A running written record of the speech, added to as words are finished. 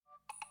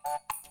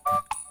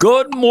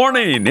Good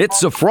morning.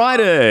 It's a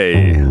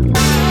Friday.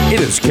 It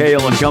is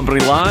Cail and Company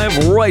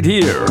live right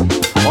here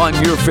on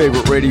your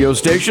favorite radio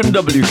station,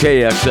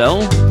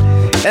 WKXL,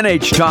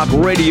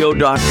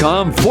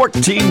 NHTalkRadio.com,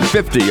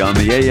 1450 on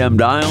the AM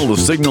dial, the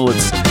signal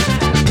that's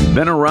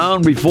been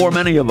around before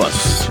many of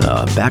us,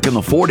 back in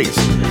the 40s.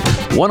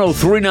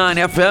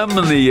 103.9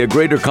 FM in the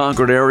greater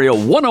Concord area,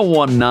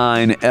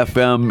 101.9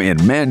 FM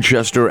in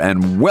Manchester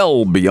and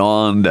well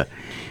beyond.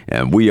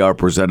 And we are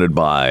presented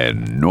by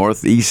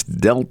Northeast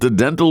Delta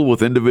Dental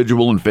with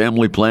individual and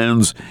family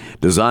plans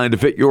designed to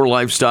fit your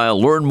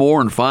lifestyle. Learn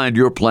more and find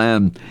your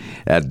plan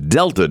at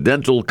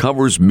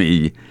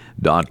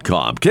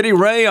deltadentalcoversme.com. Kitty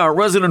Ray, our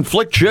resident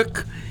flick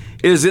chick,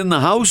 is in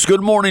the house.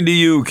 Good morning to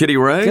you, Kitty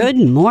Ray.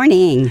 Good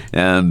morning.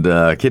 And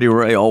Kitty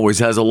Ray always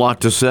has a lot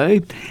to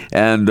say.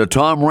 And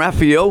Tom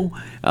Raffio,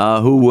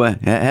 who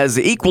has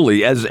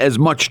equally as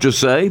much to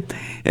say,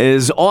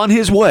 is on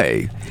his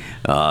way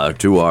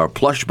to our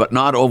plush but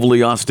not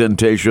overly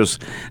ostentatious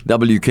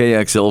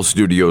WKXL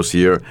studios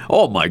here.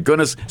 Oh my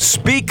goodness!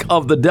 Speak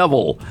of the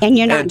devil, and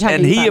you're not talking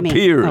and he about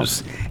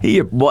appears.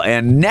 Me.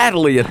 And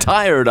Natalie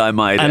attired, I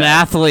might add. An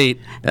athlete,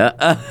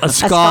 a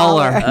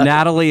scholar,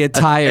 Natalie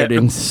attired.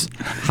 And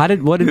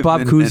what did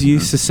Bob Cousy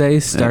used to say?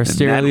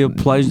 Sartorial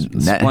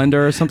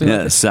splendor or something?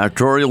 Yeah,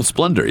 sartorial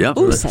splendor. Yeah.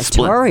 Ooh,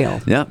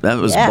 sartorial. Yeah, that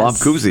was Bob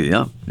Cousy.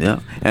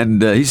 Yeah.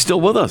 And he's still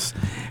with us,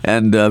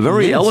 and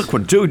very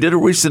eloquent too. Did a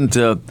recent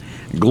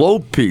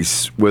Globe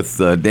piece with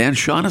Dan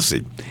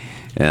Shaughnessy,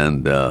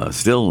 and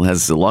still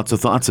has lots of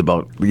thoughts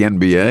about the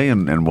NBA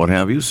and what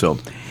have you. So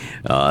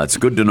it's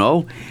good to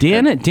know.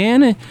 Dan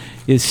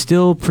is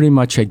still pretty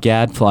much a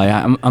gadfly.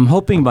 I'm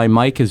hoping my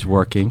mic is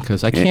working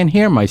because I can't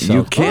hear myself.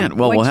 You can't.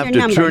 Well, we'll have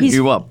to turn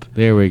you up.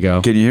 There we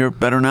go. Can you hear it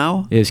better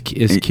now? Is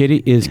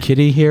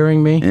Kitty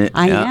hearing me?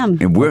 I am.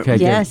 Okay,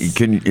 yes.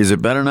 Is it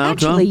better now, Tom?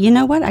 Actually, you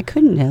know what? I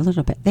couldn't a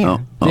little bit there.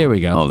 There we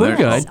go. We're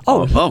good.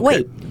 Okay.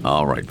 Wait.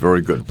 All right.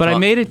 Very good. But I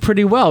made it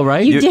pretty well,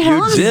 right? You did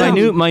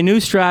awesome. My new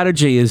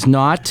strategy is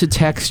not to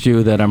text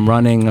you that I'm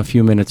running a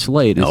few minutes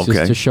late. It's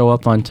just to show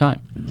up on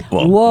time.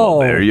 Well,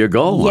 there you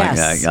go.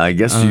 Yes. I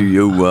guess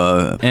you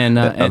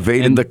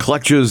evaded the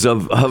clutches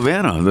of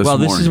Havana this morning. Well,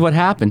 this is what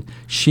happened.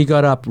 She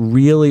got up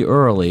really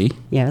early.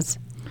 Yes.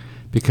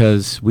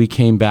 Because we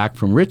came back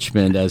from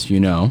Richmond, as you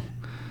know.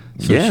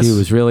 So she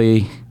was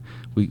really...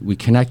 We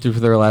connected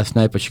with her last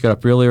night, but she got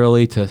up really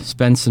early to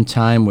spend some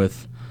time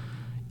with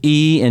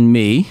E and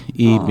me,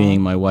 E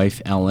being my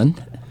wife, Ellen.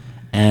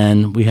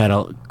 And we had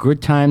a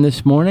good time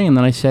this morning. And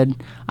then I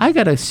said, I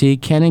got to see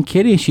Ken and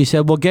Kitty. She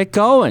said, well, get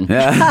going.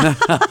 Okay.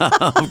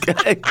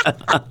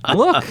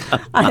 Look,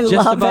 I just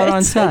love about it.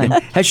 on time.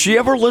 Has she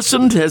ever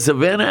listened? Has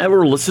Havana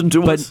ever listened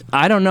to us?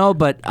 I don't know,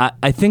 but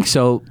I think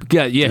so.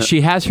 Yeah,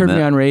 she has heard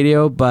me on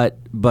radio, but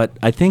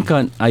I think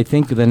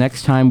the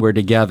next time we're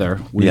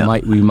together,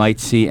 we might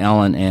see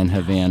Ellen and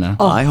Havana.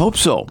 Oh, I hope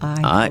so.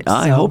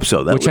 I hope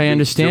so. That which I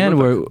understand.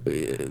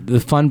 The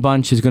fun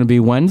bunch is going to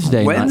be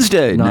Wednesday. Not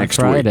next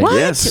Friday. week.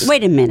 What? Yes.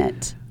 Wait a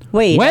minute.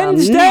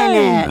 Wednesday.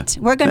 A minute.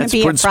 We're going to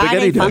be Prince a Friday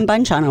Spaghetti fun Day.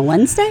 bunch on a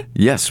Wednesday?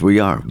 Yes, we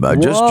are.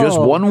 Just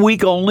 1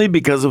 week only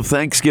because of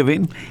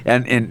Thanksgiving.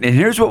 And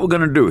here's what we're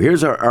going to do.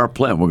 Here's our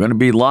plan. We're going to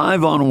be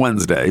live on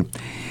Wednesday.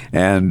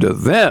 And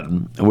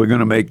then we're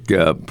going to make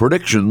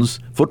predictions,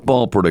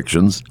 football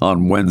predictions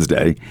on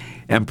Wednesday,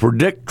 and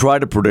try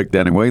to predict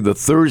anyway, the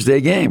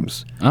Thursday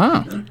games.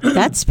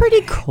 That's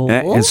pretty cool.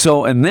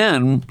 And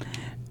then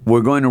we're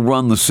going to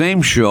run the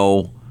same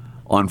show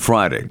on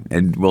Friday,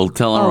 and we'll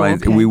tell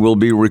we will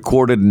be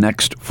recorded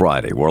next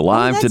Friday. We're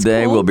live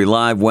today. Cool. We'll be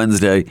live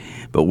Wednesday,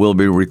 but we'll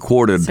be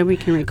recorded so we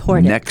can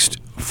record next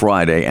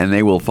Friday, and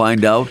they will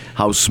find out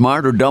how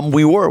smart or dumb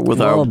we were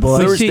with our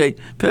Thursday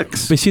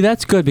picks. But see,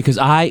 that's good because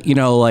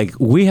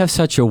we have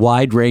such a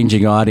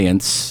wide-ranging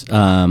audience.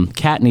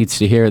 Kat needs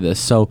to hear this.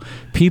 So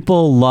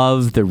people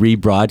love the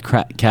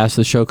rebroadcast of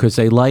the show because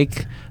they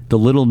like the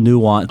little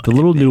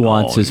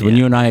nuances when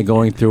you and I are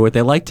going through it.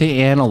 They like to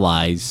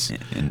analyze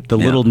the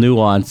little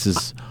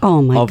nuances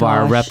of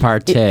our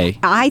repartee.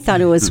 I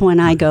thought it was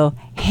when I go,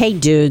 hey,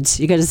 dudes,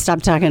 you got to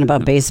stop talking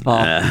about baseball.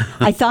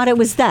 I thought it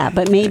was that,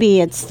 but maybe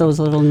it's those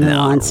little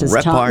nuances.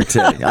 Repartee.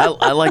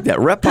 I like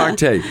that.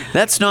 Repartee.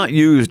 That's not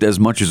used as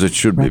much as it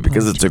should be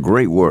because it's a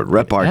great word.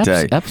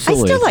 Repartee.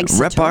 Absolutely. I still like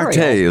sartorial.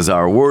 Repartee is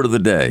our word of the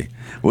day.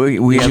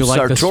 We have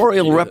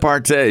sartorial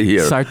repartee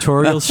here.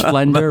 Sartorial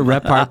splendor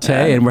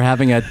repartee, and we're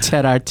having a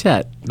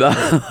tete-a-tete.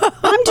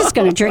 I'm just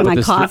going to drink my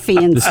coffee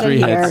and sit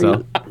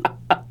here.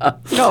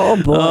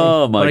 Oh, boy.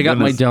 Oh, my But I got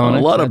my goodness. donut.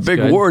 A lot of That's big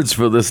good. words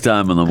for this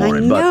time in the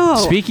morning. I know.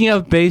 Speaking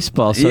of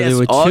baseball, so Yes. there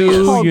were Oh,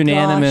 two yes.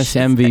 unanimous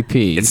gosh.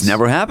 MVPs. It's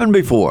never happened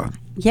before.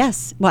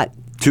 Yes. What?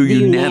 Two The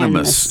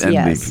unanimous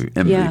yes.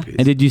 MVPs. Yeah.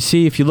 And did you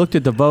see, if you looked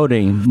at the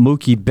voting,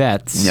 Mookie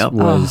Betts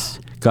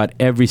got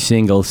every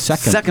single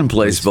second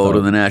place vote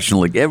in the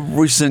National League.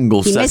 Every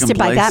single He second missed it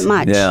by place. that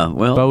much. Yeah,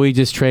 well. But we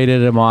just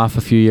traded him off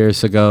a few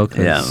years ago.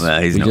 'Cause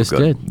He's we no just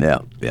good. did. Yeah.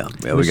 We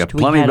got Wished we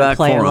plenty had a back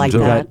player for him, like too.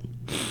 that.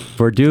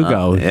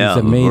 Verdugo. He's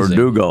amazing.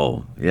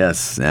 Verdugo,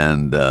 yes.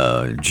 And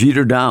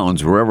Jeter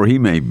Downs, wherever he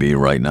may be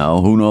right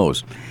now, who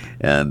knows?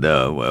 And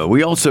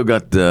we also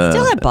got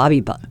still had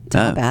Bobby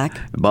Dahlbeck.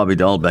 Bobby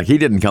Dahlbeck. He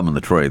didn't come in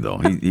the trade though.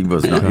 He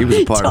was not. He was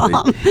a part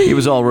of the. He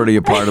was already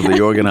a part of the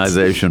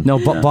organization. No,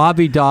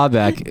 Bobby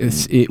Dahlbeck.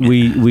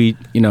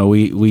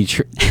 We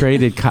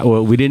traded.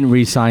 Well, we didn't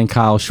re-sign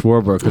Kyle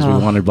Schwarber because we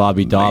wanted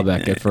Bobby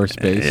Dahlbeck at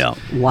first base. Yeah.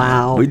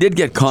 Wow. We did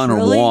get Connor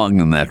Wong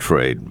in that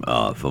trade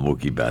for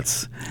Mookie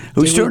Betts,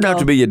 who's turned out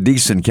to be a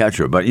decent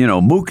catcher. But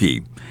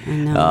Mookie.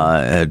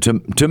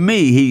 To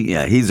me,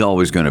 he's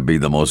always going to be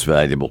the most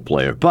valuable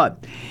player.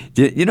 But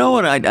you know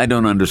what I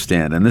don't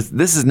understand, and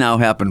this has now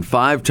happened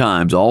 5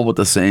 times, all with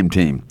the same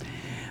team.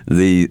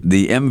 The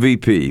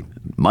MVP,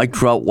 Mike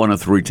Trout won it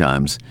 3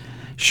 times.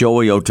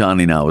 Shohei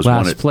Ohtani now has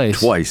won it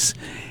twice,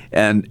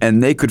 and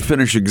they could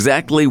finish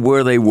exactly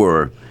where they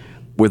were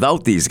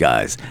without these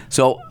guys.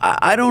 So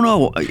I don't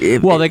know.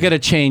 They got to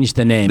change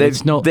the name.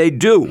 They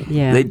do.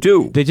 Yeah. They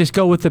do. They just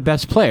go with the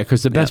best player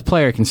because the best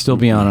player can still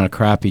be on a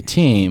crappy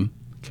team.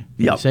 Can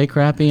you say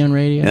crappy on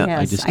radio?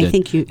 Yeah. Yes, I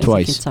think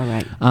twice. It's all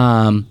right.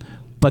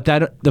 But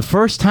the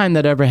first time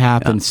that ever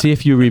happened, see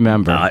if you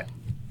remember.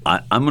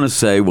 I'm going to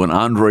say when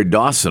Andre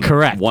Dawson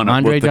won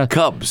it with the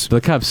Cubs. The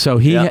Cubs. So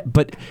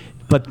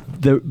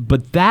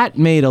But that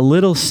made a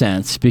little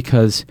sense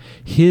because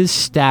his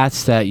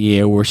stats that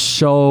year were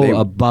so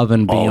above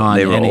and beyond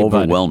they were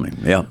anybody. Overwhelming.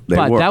 Yeah,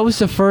 but that was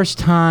the first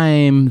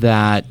time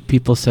that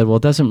people said, "Well,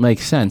 it doesn't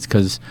make sense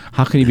because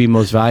how can he be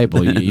most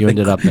valuable? You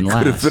ended up in last."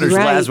 Could have finished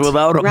last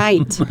without him.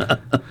 Right.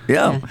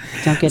 Yeah.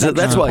 Don't get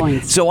that's why.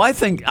 points. So I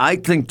think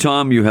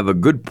Tom, you have a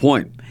good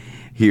point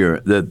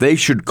here that they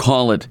should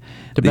call it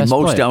the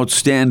most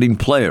outstanding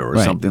player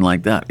or something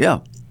like that. Yeah.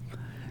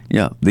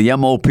 Yeah, the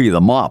MOP,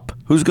 the MOP.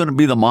 Who's going to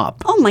be the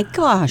MOP? Oh, my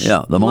gosh.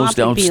 Yeah, the most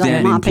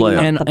outstanding player.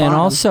 And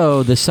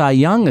also, the Cy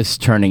Young is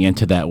turning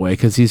into that way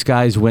because these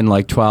guys win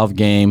like 12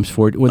 games.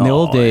 In the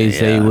old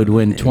days, they would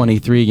win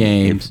 23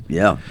 games.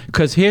 Yeah.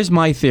 Because here's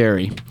my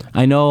theory.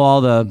 I know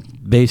all the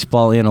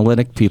baseball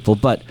analytic people,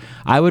 but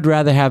I would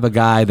rather have a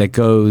guy that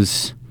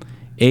goes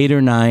 8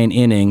 or 9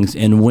 innings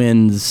and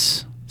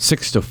wins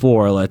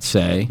 6-4, let's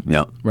say.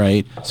 Yeah.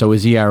 Right? So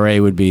his ERA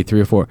would be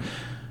 3 or 4.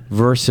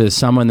 Versus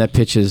someone that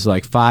pitches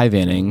like 5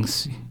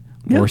 innings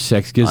or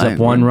 6, gives up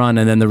 1 run,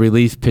 and then the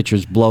relief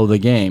pitchers blow the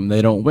game.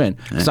 They don't win.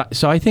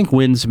 So I think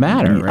wins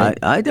matter, right?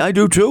 I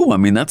do too. I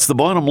mean, that's the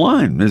bottom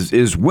line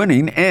is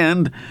winning,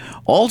 and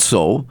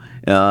also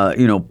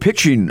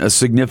pitching a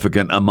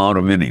significant amount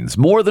of innings,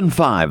 more than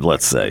 5,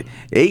 let's say.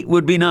 8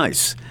 would be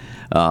nice,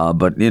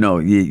 but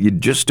you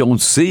just don't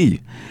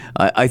see.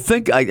 I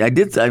think I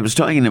did. I was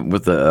talking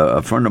with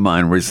a friend of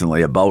mine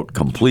recently about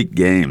complete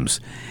games.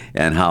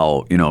 And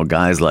how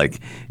guys like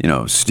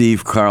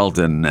Steve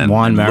Carlton and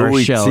Juan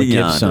Louis Marichal,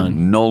 Tiant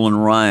and Nolan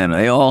Ryan,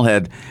 they all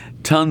had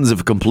tons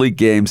of complete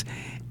games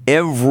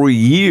every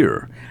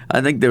year.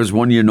 I think there was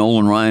one year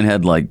Nolan Ryan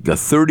had like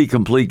 30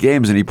 complete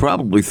games, and he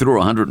probably threw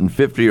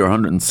 150 or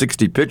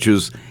 160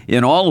 pitches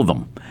in all of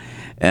them,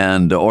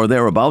 or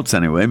thereabouts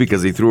anyway,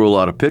 because he threw a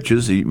lot of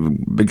pitches.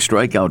 Big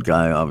strikeout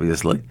guy,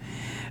 obviously.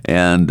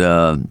 And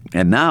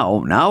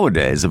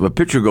nowadays, if a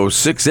pitcher goes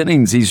 6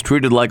 innings, he's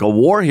treated like a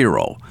war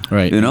hero.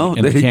 Right.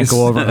 And he can't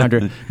go over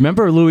 100.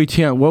 Remember Louis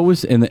Tiant? What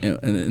was in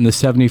the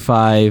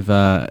 75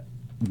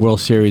 World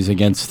Series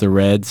against the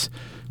Reds?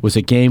 Was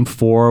it Game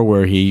 4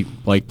 where he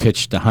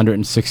pitched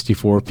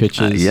 164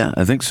 pitches? Yeah,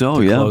 I think so.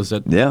 To close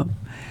it. Yeah.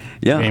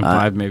 Game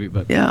 5 maybe,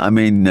 but yeah, I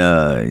mean,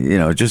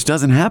 it just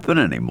doesn't happen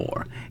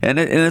anymore, and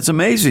it's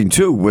amazing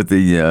too with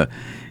the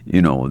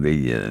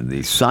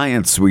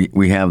science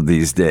we have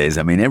these days.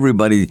 I mean,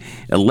 everybody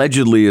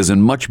allegedly is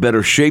in much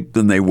better shape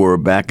than they were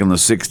back in the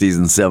 60s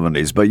and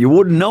 70s, but you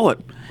wouldn't know it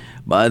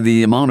by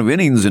the amount of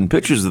innings and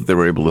pitches that they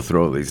were able to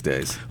throw these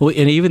days. Well,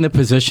 and even the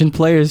position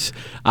players,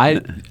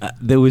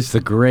 there was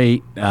the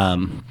great,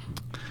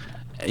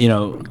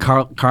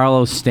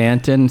 Carlos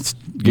Stanton.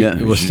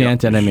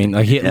 Stanton. I mean,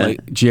 he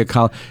hit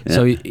Giancarlo. Yeah.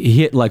 So he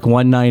hit like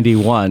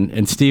 191,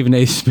 and Stephen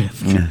A.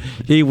 Smith,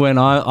 he went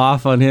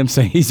off on him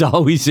saying he's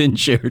always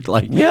injured.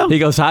 He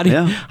goes, how do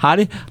you,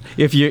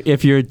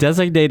 if you're a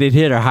designated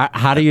hitter,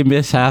 how do you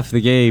miss half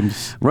the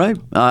games? Right,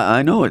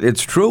 I know it.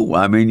 It's true.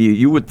 I mean,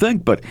 you would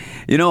think, but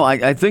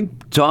I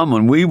think, Tom,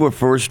 when we were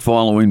first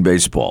following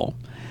baseball,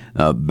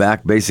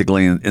 back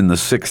basically in the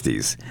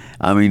 60s,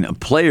 I mean,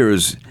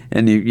 players.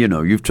 And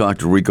you've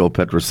talked to Rico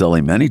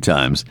Petrocelli many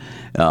times.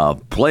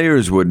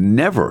 Players would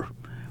never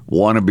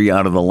want to be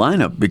out of the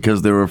lineup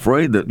because they're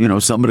afraid that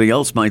somebody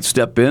else might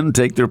step in,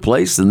 take their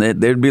place, and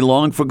they'd be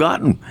long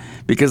forgotten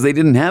because they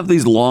didn't have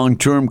these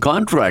long-term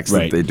contracts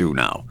that they do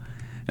now.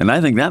 And I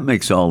think that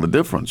makes all the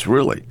difference,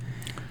 really.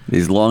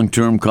 These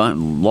long-term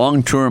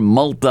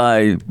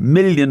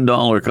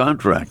multi-million-dollar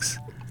contracts.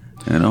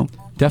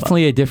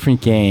 Definitely a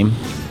different game.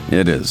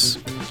 It is.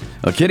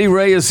 Kitty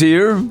Ray is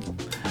here.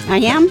 I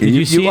am. Did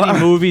you see any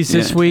movies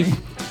this week?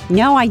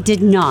 No, I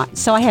did not.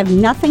 So I have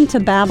nothing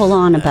to babble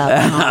on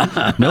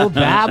about. No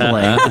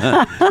babbling.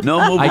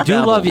 No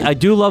movie. I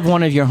do love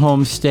one of your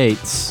home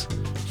states,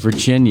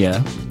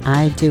 Virginia.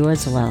 I do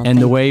as well. And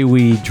the way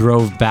we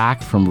drove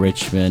back from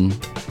Richmond,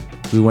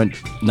 we went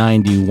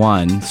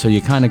 91, so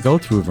you kind of go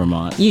through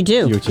Vermont. You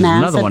do. Which is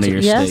another one of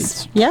your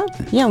yes. states.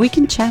 Yeah, we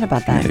can chat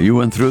about that. Yeah, you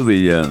went through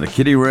the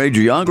Kitty Ray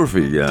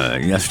geography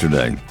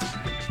yesterday.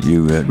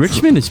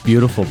 Richmond is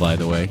beautiful, by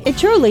the way. It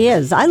truly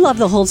is. I love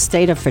the whole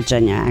state of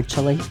Virginia,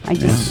 actually.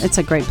 It's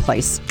a great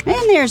place.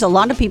 And there's a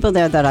lot of people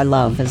there that I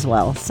love as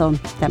well. So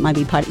that might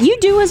be part of it. You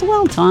do as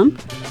well, Tom.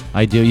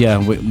 I do, yeah.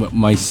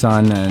 My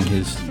son and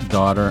his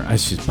daughter, my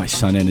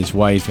son and his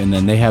wife, and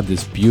then they have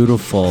this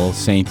beautiful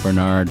St.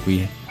 Bernard.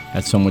 We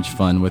had so much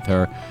fun with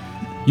her.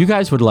 You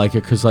guys would like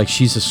her because,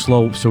 she's a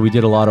slow, so we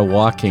did a lot of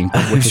walking.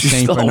 But with the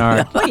St.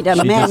 Bernard. Wait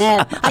a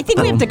minute. I think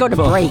we have to go to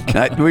break.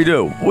 We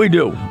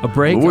do. A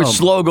break? We're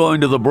slow going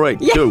to the break,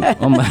 too.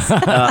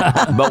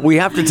 But we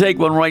have to take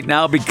one right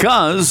now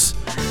because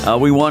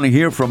we want to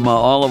hear from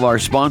all of our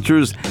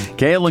sponsors.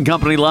 Cail and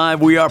Company Live,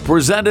 we are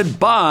presented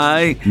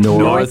by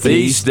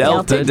Northeast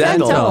Delta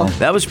Dental.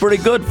 That was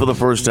pretty good for the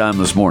first time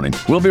this morning.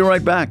 We'll be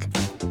right back.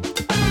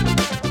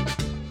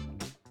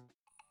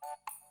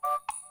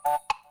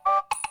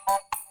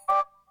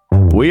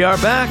 We are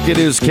back. It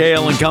is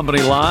Cail and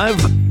Company Live,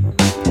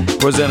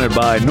 presented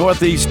by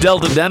Northeast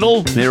Delta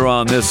Dental. Here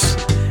on this,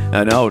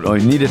 you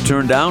need it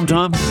turned down,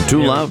 Tom?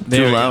 Too loud?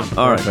 Too loud?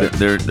 All right,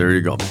 there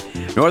you go.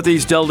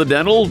 Northeast Delta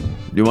Dental.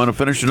 You want to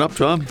finish it up,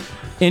 Tom?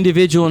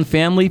 Individual and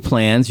family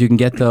plans, you can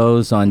get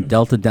those on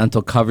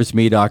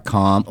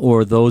deltadentalcoversme.com,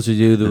 or those of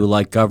you who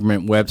like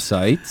government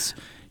websites,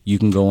 you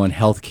can go on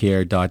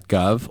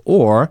healthcare.gov,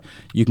 or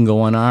you can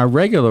go on our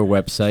regular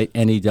website,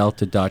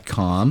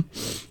 nedelta.com,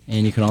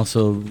 and you can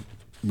also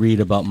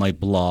read about my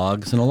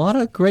blogs and a lot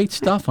of great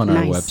stuff on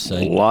our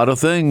website. A lot of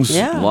things.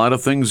 Yeah. A lot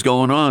of things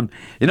going on.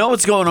 You know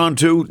what's going on,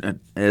 too,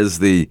 is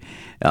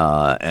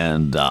I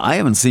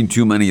haven't seen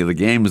too many of the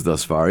games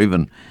thus far,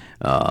 even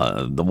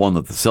the one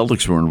that the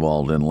Celtics were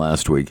involved in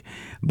last week,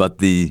 but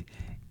the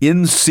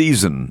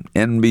in-season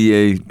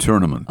NBA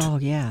tournament. Oh,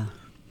 yeah.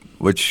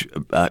 Which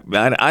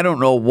I don't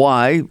know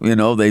why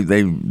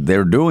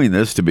they're doing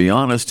this. To be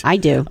honest, I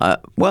do.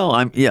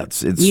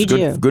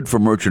 It's good for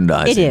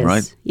merchandising. It is,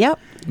 right? Yep.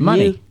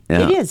 Money.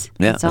 It is.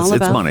 Yeah, it's all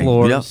about money.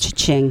 Floors.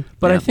 Cha-ching.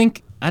 But I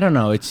think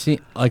it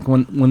seemed like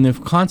when the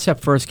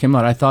concept first came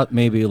out, I thought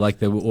maybe what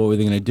were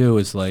they going to do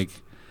is like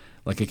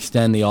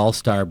extend the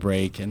All-Star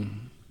break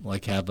and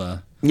have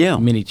a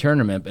mini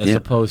tournament as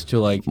opposed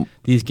to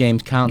these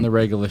games count in the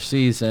regular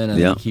season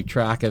and they keep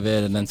track of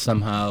it, and then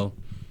somehow.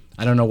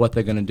 I don't know what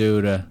they're going to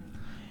do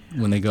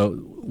when they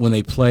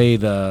play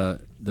the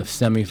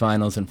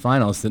semifinals and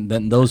finals.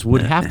 Then those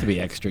would have to be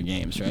extra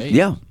games, right?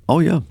 Yeah. Oh,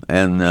 yeah.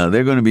 And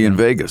they're going to be in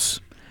Vegas.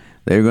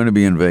 They're going to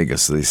be in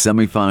Vegas. The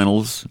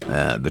semifinals,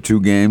 the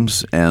two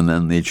games, and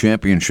then the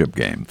championship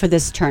game for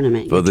this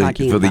tournament. For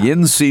the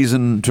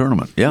in-season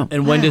tournament. Yeah.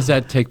 And when does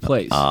that take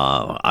place?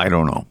 I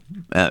don't know.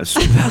 I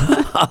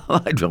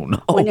don't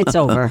know when it's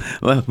over.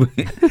 But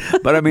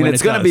I mean,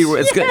 it's going to be.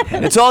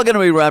 It's all going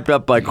to be wrapped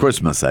up by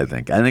Christmas. I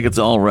think it's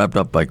all wrapped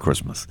up by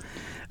Christmas,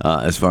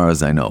 as far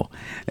as I know.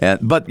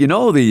 But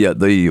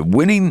the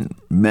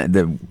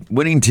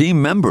winning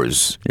team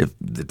members, if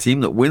the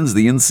team that wins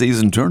the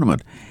in-season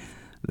tournament,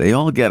 they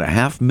all get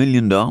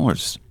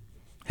 $500,000,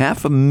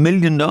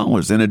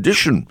 $500,000 in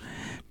addition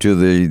to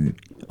the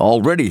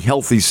already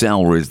healthy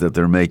salaries that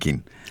they're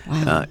making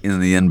in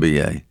the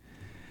NBA.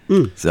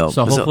 So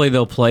hopefully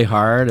they'll play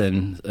hard,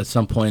 and at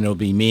some point it'll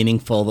be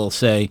meaningful. They'll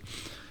say,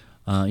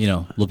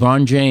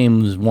 LeBron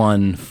James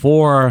won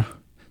 4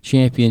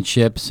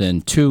 championships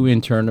and 2 in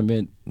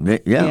tournament.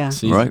 Yeah.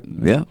 Right.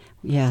 Yeah.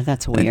 Yeah,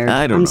 that's weird.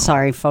 I'm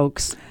sorry,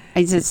 folks.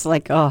 It's just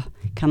oh,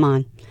 come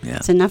on. Yeah.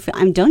 It's enough.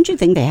 Don't you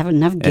think they have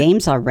enough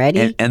games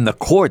already? And the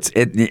courts,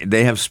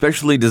 they have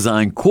specially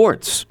designed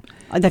courts.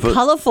 They're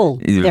colorful.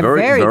 They're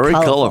very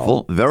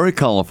colorful. Very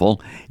colorful.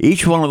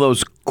 Each one of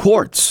those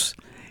courts.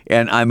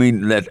 And I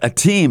mean that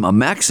a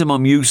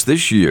maximum use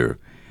this year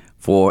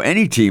for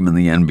any team in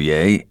the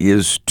NBA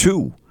is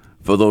 2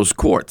 for those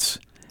courts.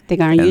 They're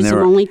going to use them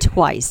only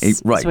twice.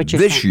 Right, what you're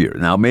this saying. year.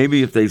 Now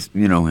maybe if they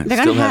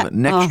still have it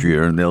next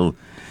year, and they'll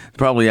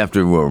probably have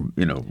to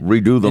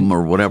redo them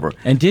or whatever.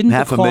 And didn't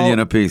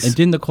 $500,000 apiece. And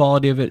didn't the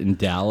quality of it in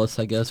Dallas,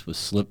 I guess,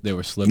 they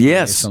were slipping?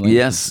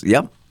 Yes,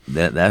 yep.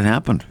 That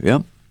happened.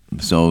 Yep.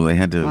 So they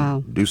had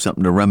to do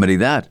something to remedy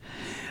that.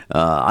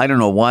 I don't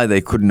know why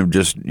they couldn't have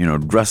just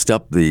dressed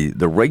up the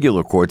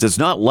regular courts. It's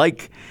not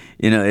like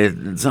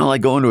it's not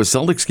like going to a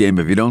Celtics game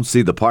if you don't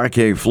see the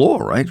parquet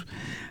floor, right?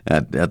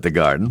 At the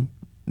Garden,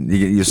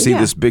 you see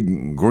this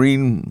big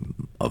green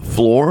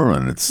floor,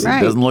 and it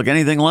doesn't look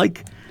anything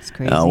like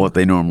what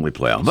they normally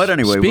play on. But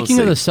anyway, speaking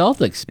of the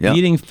Celtics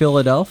beating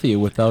Philadelphia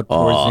without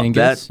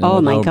Porzingis,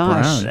 my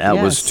gosh, Brown.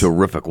 That was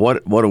terrific.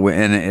 What a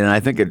win! And I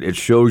think it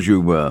shows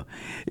you,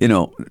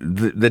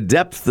 the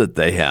depth that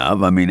they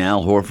have. I mean,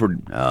 Al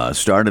Horford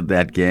started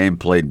that game,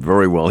 played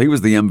very well. He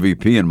was the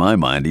MVP in my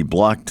mind. He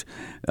blocked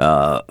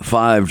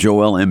 5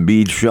 Joel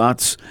Embiid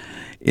shots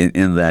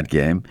in that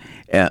game.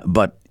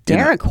 But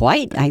Derek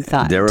White, I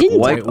thought. Derek Didn't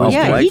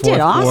White, he did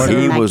awesome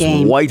He in that was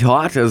game. white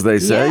hot, as they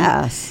say.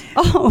 Yes.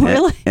 Oh,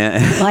 really?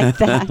 Like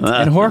that.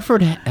 And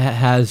Horford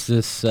has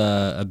this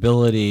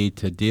ability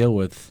to deal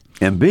with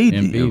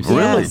Embiid, really?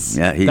 Yes.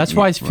 Yeah, that's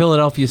why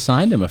Philadelphia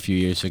signed him a few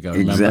years ago.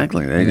 Remember?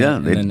 Exactly.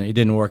 And then he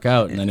didn't work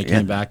out, and then he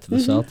came back to the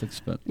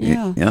Celtics. But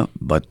Yeah.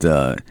 But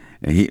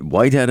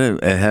White had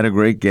a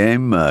great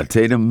game.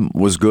 Tatum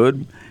was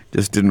good.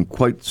 Just didn't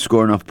quite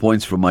score enough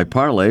points for my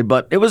parlay,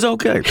 but it was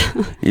okay.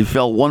 He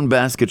fell one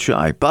basket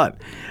shy.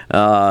 But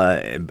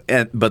then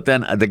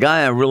the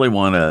guy I really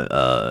want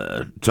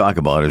to talk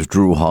about is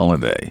Drew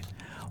Holiday.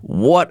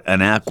 What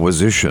an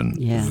acquisition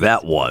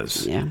that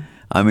was. Yeah.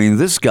 I mean,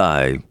 this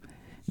guy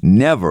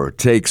never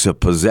takes a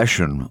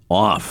possession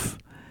off.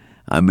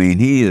 I mean,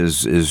 he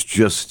is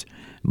just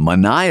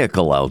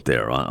maniacal out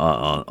there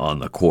on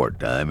the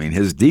court. I mean,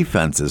 his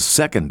defense is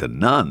second to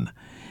none.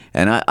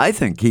 And I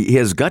think he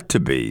has got to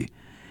be,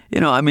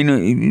 I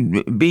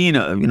mean, being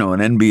an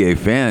NBA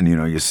fan,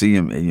 you see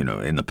him,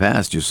 in the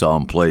past you saw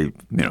him play,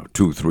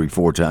 2, 3,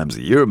 4 times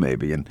a year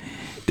maybe, and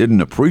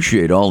didn't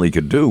appreciate all he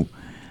could do.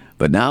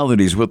 But now that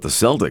he's with the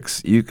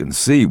Celtics, you can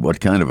see what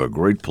kind of a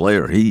great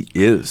player he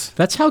is.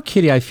 That's how,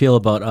 Kitty, I feel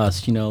about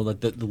us. That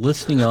the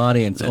listening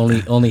audience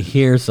only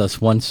hears us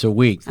once a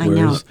week,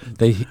 whereas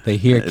they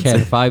hear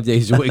Ken 5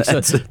 days a week. So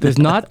there's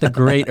not the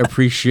great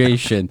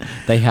appreciation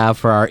they have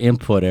for our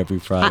input every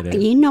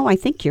Friday. I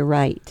think you're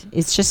right.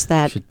 It's just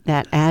that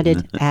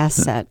added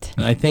asset.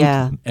 I think,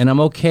 and I'm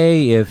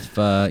okay if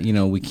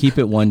we keep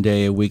it one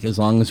day a week, as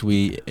long as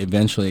we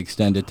eventually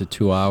extend it to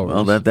 2 hours.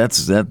 Well,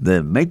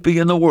 that might be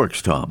in the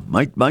works, Tom.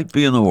 Might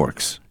be in the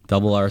works.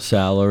 Double our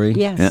salary.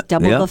 Yes,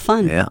 double the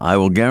fun. Yeah, I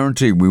will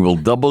guarantee we will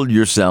double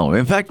your salary.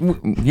 In fact,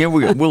 here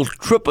we'll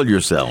triple your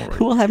salary.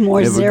 We'll have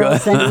more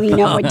zeros than we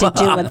know what to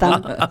do with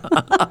them.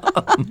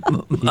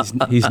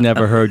 He's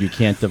never heard you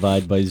can't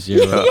divide by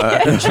 0.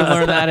 Did you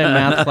learn that in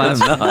math class?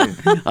 No,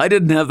 I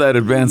didn't have that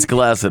advanced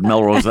class at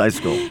Melrose High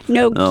School.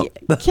 No.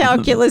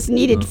 Calculus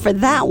needed for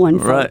that one,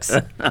 folks.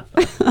 Right.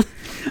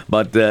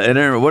 But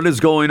what is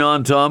going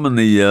on, Tom, in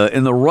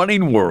the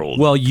running world?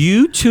 Well,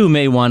 you too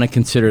may want to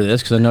consider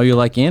this because I know you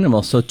like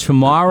animals. So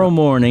tomorrow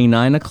morning,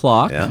 9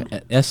 o'clock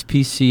at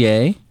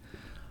SPCA,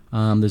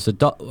 there's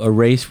a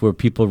race where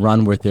people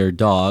run with their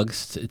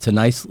dogs. It's a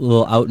nice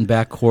little out and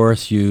back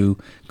course. You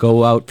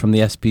go out from the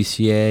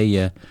SPCA,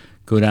 you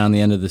go down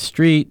the end of the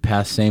street,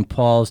 past St.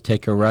 Paul's,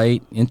 take a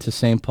right into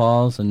St.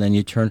 Paul's, and then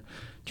you turn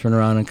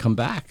around and come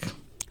back.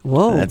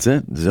 Whoa. That's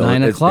it. So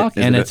 9 o'clock,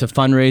 and it's a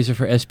fundraiser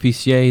for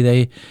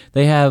SPCA.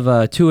 They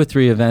have 2 or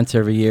 3 events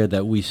every year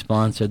that we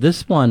sponsor.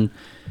 This one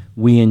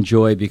we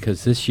enjoy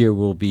because this year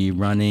we'll be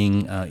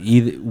running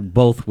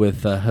both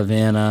with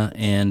Havana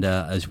and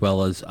as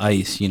well as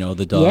Ice, the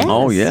dog. Yes,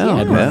 oh, yeah.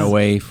 Had run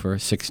away for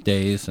 6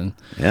 days, and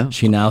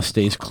she now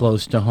stays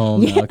close to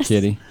home now,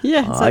 Kitty.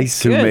 Yes,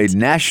 Ice, who made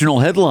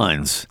national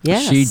headlines.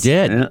 Yes. She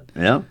did.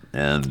 Yeah.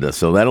 And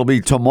so that'll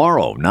be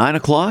tomorrow, 9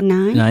 o'clock.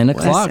 9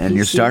 o'clock. And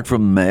you start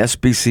from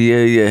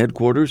SPCA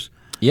headquarters?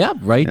 Yeah,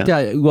 right. Yeah.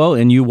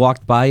 And you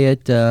walked by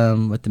it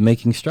at the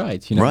Making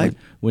Strides. Right.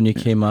 When you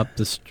came up,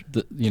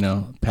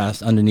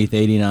 past underneath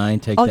 89.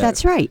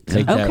 That's right.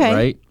 Take that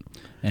right.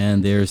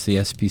 And there's the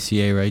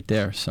SPCA right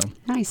there. So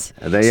nice.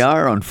 They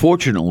are,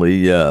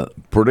 unfortunately,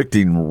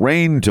 predicting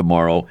rain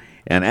tomorrow.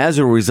 And as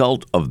a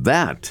result of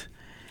that,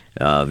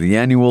 the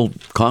annual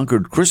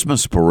Concord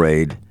Christmas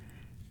Parade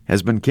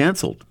has been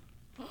canceled.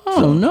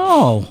 Oh,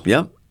 no.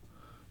 Yep.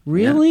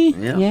 Really?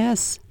 Yeah.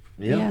 Yes.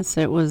 Yep. Yes,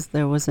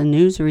 there was a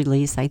news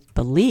release, I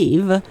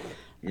believe.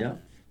 Yeah.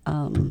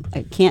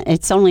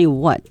 It's only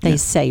what they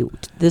say.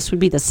 This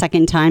would be the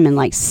second time in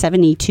like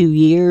 72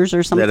 years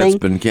or something. That it's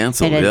been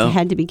canceled, It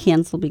had to be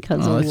canceled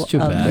because of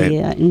bad.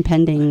 the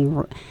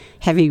impending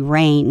heavy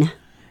rain.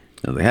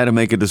 Now, they had to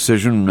make a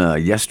decision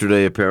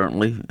yesterday,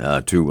 apparently,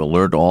 to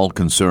alert all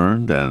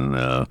concerned,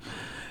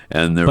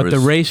 and there but is, the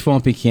race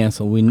won't be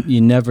canceled. You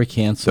never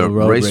cancel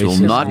road races. The race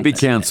will not be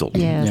canceled.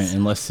 Yes. Yeah,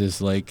 unless there's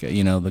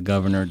the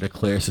governor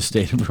declares a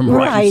state of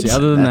emergency. Right.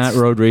 Other than that,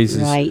 road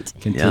races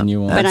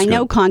continue on. But I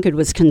know Concord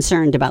was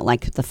concerned about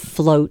like the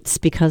floats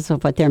because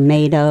of what they're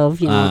made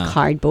of,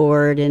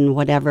 cardboard and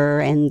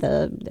whatever, and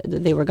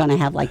they were going to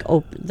have like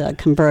the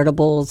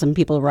convertibles and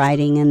people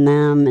riding in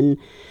them, and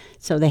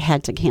so they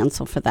had to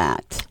cancel for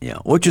that. Yeah,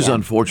 which is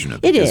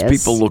unfortunate. It because is.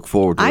 People look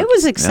forward to it. I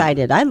was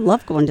excited. I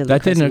love going to the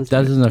Christmas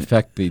That doesn't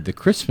affect the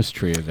Christmas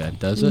tree event,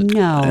 does it?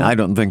 No. I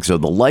don't think so.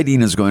 The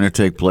lighting is going to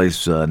take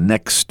place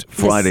next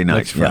Friday night.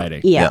 Next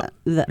Friday. Yeah.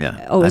 I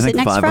Is think it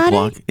next 5 Friday?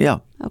 o'clock. Yeah.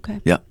 Okay.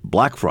 Yeah,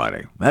 Black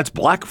Friday. That's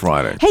Black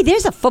Friday. Hey,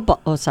 there's a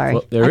football. Oh, sorry.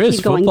 Well, there is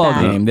football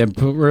game. They're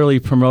really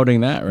promoting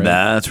that, right?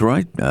 That's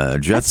right.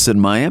 Jets in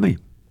Miami,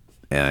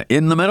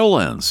 in the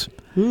Meadowlands.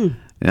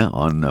 Yeah,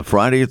 on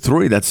Friday at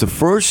 3. That's the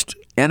first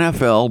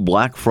NFL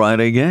Black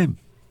Friday game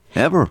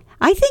ever.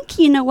 I think,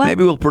 you know what?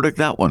 Maybe we'll predict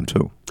that one,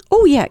 too.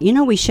 Oh, yeah.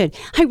 We should.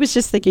 I was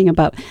just thinking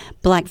about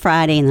Black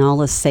Friday and all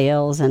the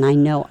sales, and I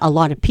know a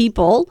lot of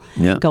people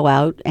go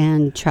out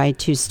and try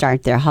to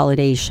start their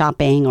holiday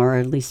shopping or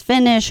at least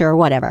finish or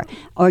whatever,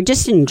 or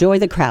just enjoy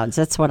the crowds.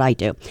 That's what I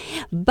do.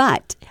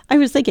 But I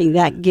was thinking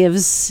that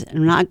gives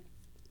not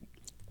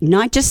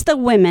just the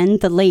women,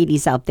 the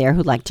ladies out there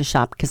who like to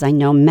shop, because I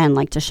know men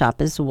like to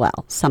shop as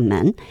well, some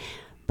men.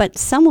 But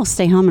some will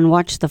stay home and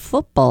watch the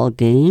football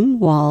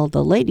game while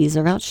the ladies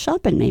are out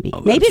shopping. Maybe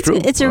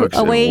it's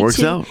a way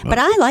to. Out. But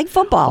I like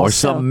football. Or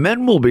some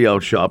men will be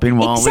out shopping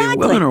while the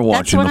women are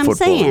watching the football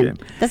game.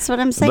 That's what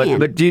I'm saying.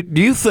 But do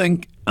you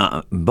think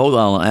both?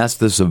 I'll ask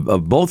this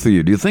of both of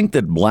you. Do you think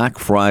that Black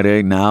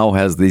Friday now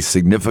has the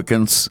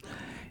significance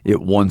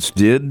it once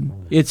did?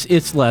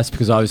 It's less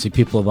because obviously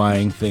people are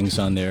buying things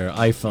on their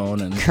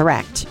iPhone and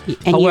correct.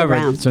 And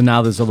however, so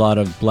now there's a lot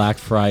of Black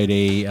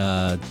Friday.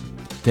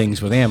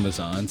 Things with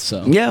Amazon,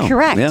 so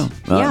correct.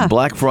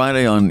 Black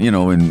Friday on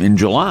in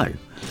July.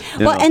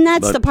 And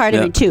that's the part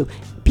of it too.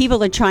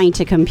 People are trying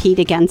to compete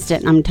against it,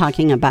 and I'm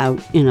talking about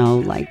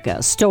like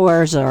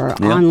stores or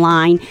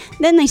online.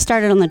 Then they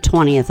started on the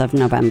 20th of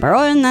November,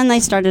 and then they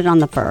started on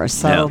the 1st.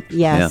 So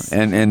yes,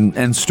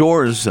 and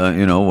stores.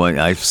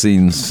 I've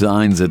seen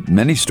signs at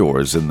many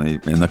stores in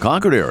the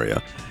Concord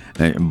area.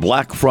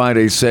 Black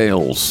Friday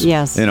sales.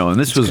 Yes. And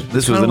this was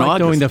in like August.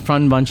 Doing the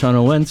Fun Bunch on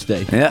a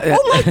Wednesday. Yeah.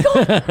 Oh my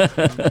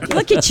God!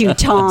 Look at you,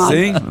 Tom.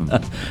 See,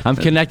 I'm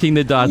connecting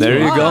the dots. There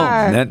you go.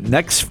 That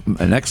next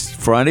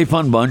Friday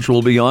Fun Bunch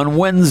will be on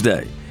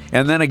Wednesday,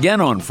 and then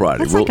again on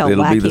Friday. That's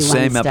it'll be the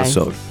same Wednesday.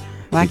 episode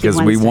Wacky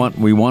because we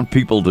want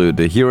people to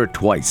hear it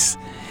twice,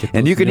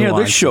 and you can hear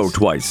this show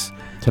twice.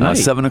 Tonight.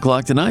 7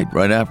 o'clock tonight,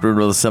 right after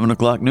the 7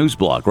 o'clock news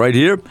block, right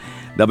here,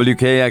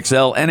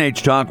 WKXL,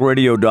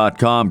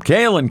 NHTalkRadio.com,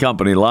 Cail and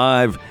Company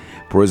Live,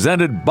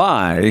 presented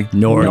by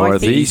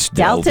Northeast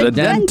Delta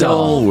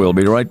Dental. We'll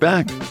be right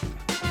back.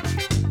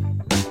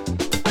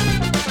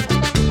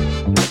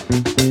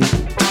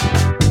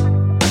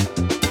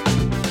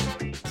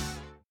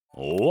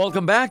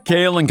 Welcome back,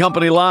 Cail and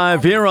Company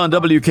Live here on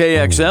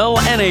WKXL,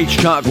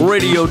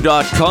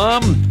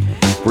 NHTalkRadio.com.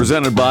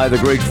 Presented by the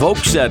great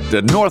folks at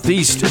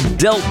Northeast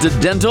Delta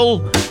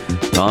Dental.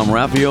 Tom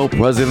Raffio,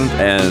 President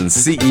and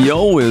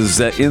CEO, is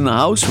in the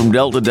house from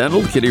Delta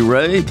Dental. Kitty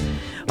Ray,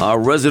 our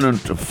resident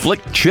flick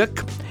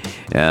chick.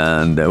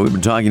 And we've been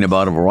talking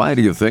about a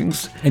variety of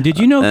things. And did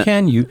you know,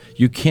 Ken, you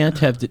can't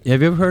have you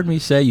ever heard me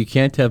say you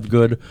can't have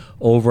good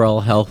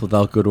overall health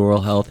without good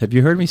oral health? Have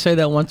you heard me say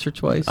that once or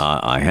twice?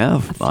 I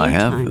have.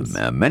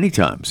 Many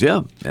times,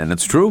 yeah. And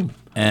it's true.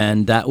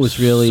 And that was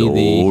really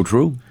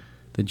true.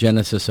 The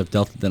genesis of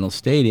Delta Dental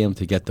Stadium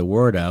to get the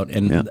word out.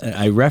 And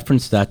I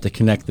referenced that to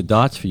connect the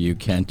dots for you,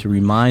 Ken, to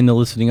remind the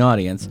listening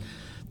audience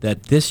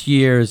that this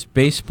year's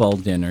baseball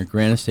dinner,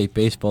 Granite State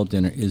Baseball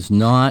Dinner, is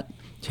not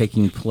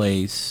taking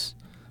place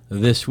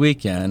this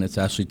weekend. It's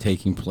actually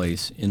taking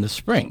place in the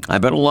spring. I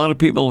bet a lot of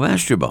people have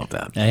asked you about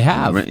that. I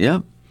have.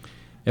 Yeah.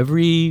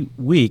 Every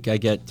week I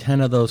get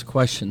 10 of those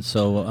questions.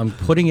 So I'm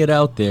putting it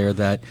out there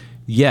that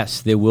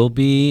yes, there will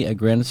be a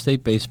Granite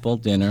State Baseball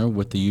Dinner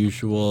with the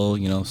usual,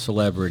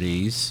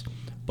 celebrities,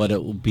 but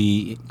it will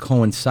be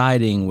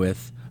coinciding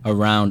with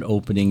around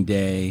opening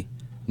day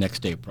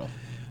next April.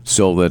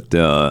 So that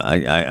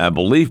I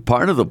believe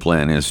part of the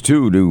plan is,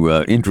 too,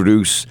 to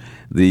introduce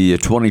the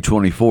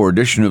 2024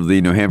 edition of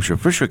the New Hampshire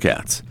Fisher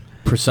Cats.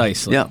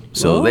 Precisely. Yeah,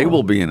 so they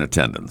will be in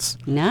attendance.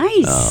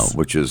 Nice.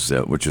 Which is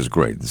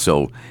great.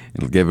 So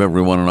it'll give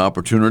everyone an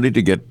opportunity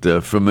to get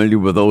familiar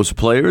with those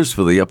players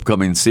for the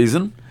upcoming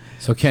season.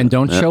 So, Ken,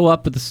 don't show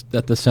up at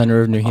the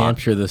center of New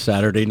Hampshire this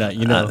Saturday night.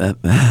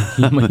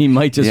 He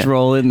might just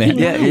roll in there.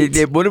 Yeah,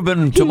 it would have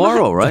been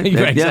tomorrow, right?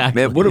 Exactly. Yeah,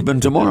 it would have been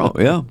tomorrow.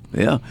 Yeah.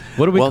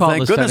 What do we call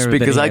thank the goodness, center of the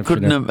because New I Hampshire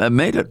couldn't have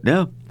made it.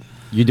 Yeah.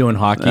 You doing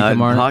hockey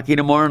tomorrow night? Hockey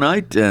tomorrow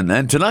night.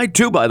 And tonight,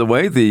 too, by the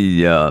way,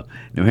 the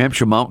New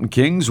Hampshire Mountain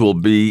Kings will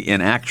be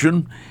in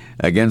action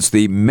against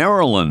the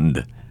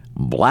Maryland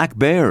Black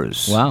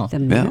Bears. Wow. The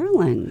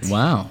Maryland.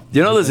 Wow.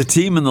 There's a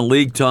team in the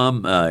league,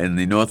 Tom, in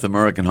the North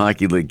American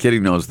Hockey League. Kitty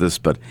knows this,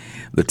 but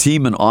the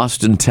team in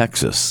Austin,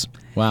 Texas.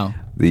 Wow.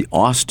 The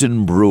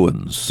Austin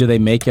Bruins. Do they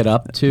make it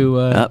up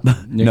to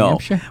New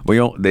Hampshire?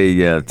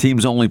 No.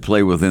 Teams only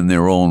play within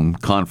their own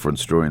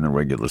conference during the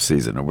regular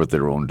season or with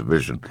their own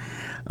division.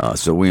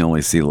 So we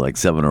only see like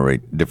 7 or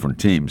 8 different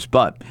teams.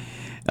 But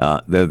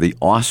they're the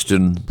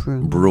Austin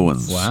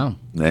Bruins. Wow.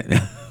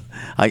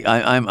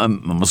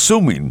 I'm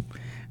assuming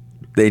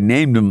they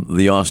named them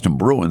the Austin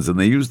Bruins, and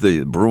they used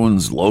the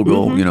Bruins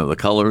logo, the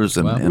colors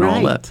and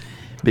all that,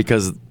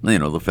 because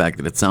the fact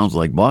that it sounds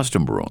like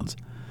Boston Bruins.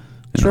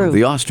 True.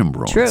 The Austin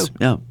Bruins. True.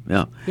 Yeah.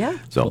 Yeah.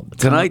 So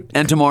tonight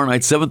and tomorrow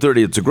night,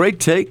 7:30. It's a great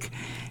take.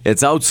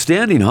 It's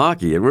outstanding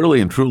hockey. It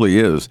really and truly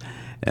is.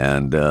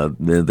 And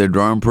they're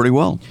drawing pretty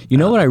well. You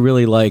know what I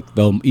really like,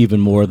 though, even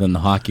more than the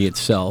hockey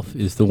itself,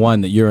 is the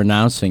one that you're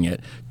announcing it.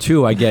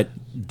 2, I get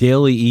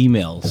daily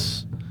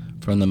emails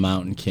from the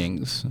Mountain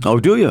Kings. Oh,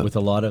 do you? With a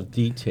lot of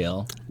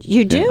detail.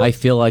 You do? I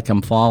feel like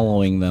I'm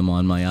following them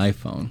on my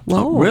iPhone.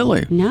 Whoa, Oh,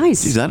 really?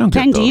 Nice. Jeez, I don't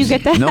Ken, get those. do you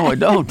get that? No, I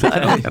don't.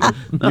 I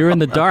don't. You're in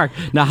the dark.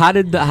 Now, how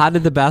did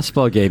the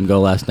basketball game go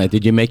last night?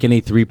 Did you make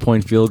any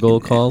 3-point field goal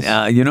calls?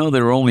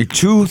 There were only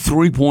 2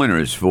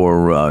 3-pointers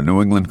for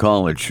New England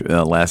College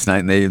last night,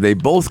 and they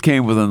both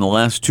came within the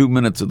last 2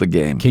 minutes of the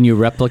game. Can you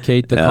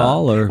replicate the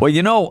call? Or? Well,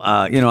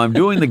 I'm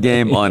doing the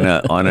game on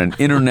an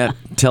internet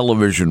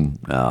television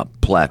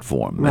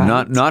platform, Right.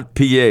 and not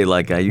PA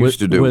like I used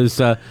to do.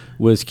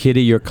 Was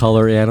Kitty your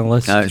color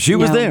analyst? She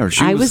was No, there.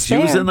 I was She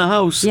was there. in the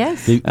house.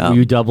 Yes. Were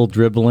you double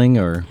dribbling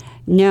or?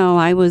 No,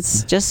 I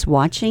was just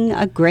watching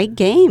a great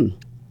game.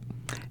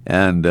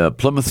 And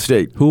Plymouth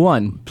State. Who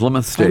won?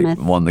 Plymouth State Plymouth.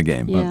 won the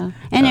game. Yeah.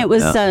 And it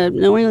was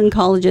New England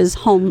College's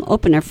home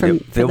opener for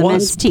the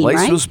men's team, Place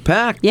right? was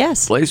packed.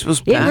 Yes. Place was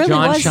It packed. really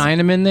John was.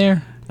 Scheineman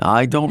there?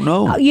 I don't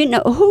know.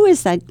 Oh, who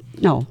is that?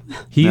 No.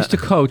 He used to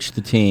coach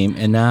the team,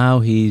 and now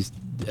he's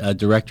a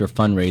director of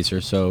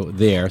fundraiser. So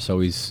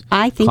he's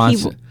I think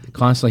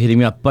constantly hitting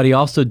me up. But he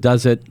also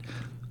does it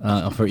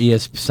for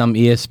some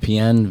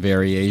ESPN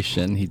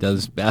variation. He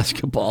does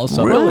basketball.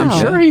 So Really?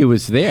 I'm sure he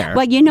was there.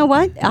 Well, you know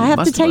what? I have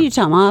to must tell have you,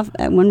 Tom,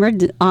 when we're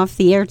off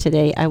the air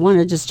today, I want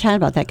to just chat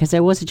about that because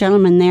there was a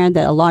gentleman there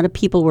that a lot of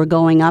people were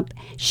going up,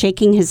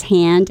 shaking his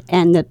hand,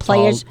 and the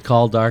players...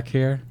 Call dark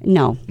hair?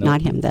 No,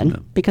 not him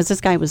then, because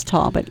this guy was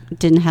tall but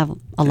didn't have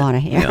a lot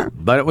of hair. Yeah,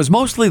 but it was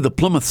mostly the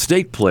Plymouth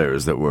State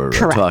players that were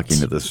Correct. talking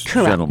to this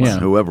Correct. gentleman, Yeah.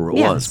 whoever it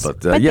Yes. was. But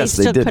But yes,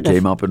 they they still did. could've-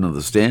 Came up into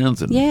the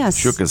stands and Yes.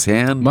 shook his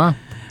hand. Wow.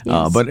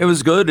 Yes. But it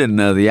was good, and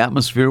the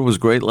atmosphere was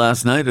great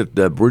last night at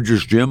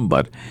Bridgers Gym.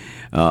 But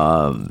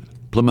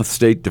Plymouth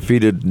State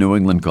defeated New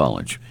England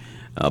College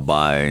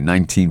by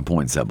 19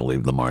 points, I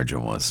believe the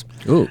margin was.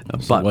 Ooh,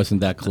 so it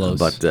wasn't that close.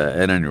 But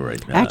at any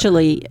rate.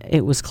 Actually,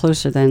 it was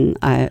closer than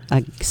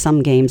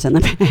some games in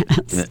the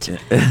past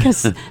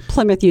because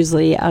Plymouth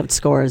usually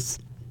outscores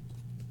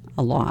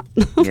a lot.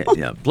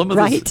 yeah. Plymouth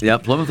Right?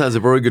 Plymouth has a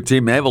very good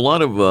team. They have a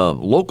lot of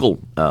local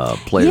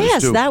players,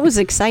 Yes, too. that was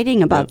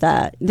exciting about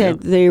that.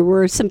 That there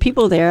were some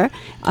people there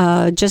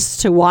just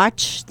to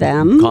watch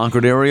them.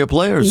 Concord area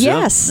players.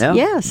 Yes, yeah.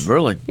 yes.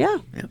 Really. Yeah.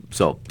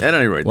 So, at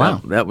any rate,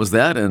 Wow. that was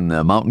that. And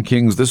Mountain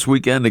Kings this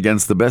weekend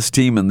against the best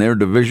team in their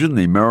division,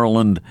 the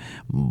Maryland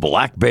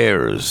Black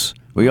Bears.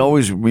 We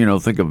always,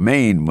 think of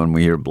Maine when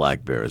we hear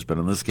Black Bears, but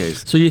in this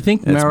case, So you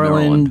think it's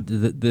Maryland,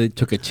 they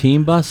took a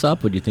team bus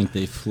up, or do you think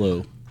they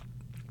flew?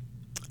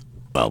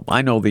 Well,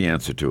 I know the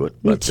answer to it,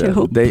 Me but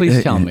too.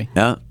 Please tell me.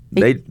 Yeah,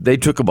 they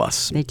took a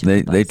bus. They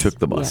took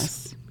the bus.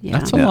 Yes. Yeah.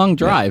 That's a long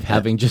drive,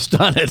 having just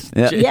done it.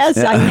 Yeah. Yes,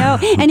 I know.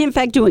 And in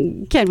fact,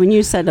 Ken, when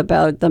you said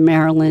about the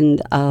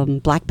Maryland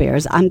Black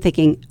Bears, I'm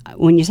thinking,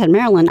 when you said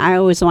Maryland, I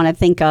always want to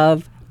think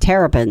of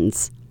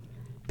Terrapins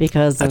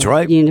because That's of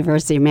right.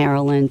 University of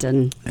Maryland.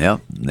 And Yeah,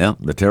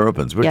 the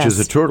Terrapins, which Yes. is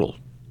a turtle.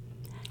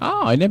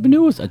 Oh, I never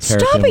knew it was a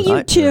terrapin. Stop it,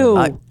 you two.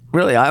 I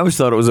always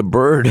thought it was a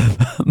bird.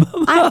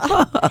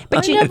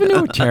 But I never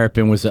knew a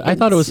terrapin was. I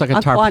thought it was like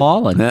a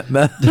tarpaulin.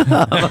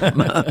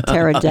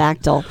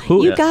 Pterodactyl.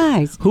 You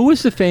guys. Who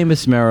was the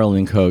famous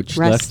Maryland coach?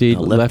 Lefty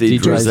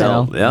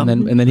Driesell, yeah.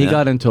 And then he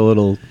got into a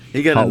little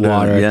He got hot into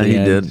water. yeah, at the he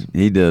end. did.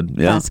 He did.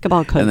 Yeah.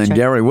 Basketball coach, And then right?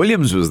 Gary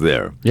Williams was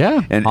there.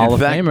 Yeah, and Hall in of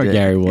fact, Famer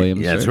Gary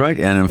Williams. That's right.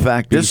 And in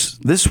fact,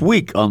 this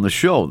week on the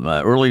show,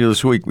 earlier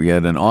this week, we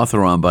had an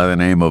author on by the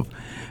name of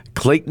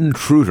Clayton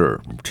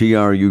Trutor,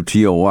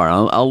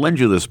 Trutor. I'll lend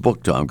you this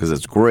book, Tom, because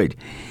it's great.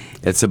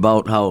 It's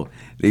about how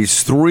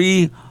these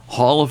 3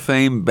 Hall of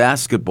Fame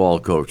basketball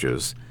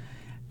coaches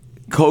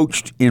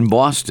coached in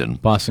Boston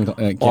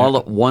all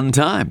at one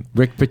time.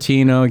 Rick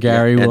Pitino,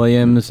 Gary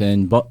Williams,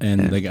 and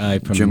the guy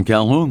from Jim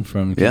Calhoun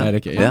from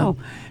Connecticut. Yeah. Wow.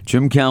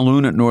 Jim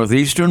Calhoun at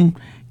Northeastern,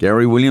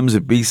 Gary Williams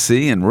at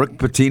BC, and Rick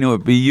Pitino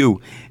at BU.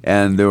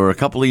 And there were a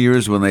couple of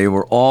years when they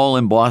were all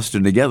in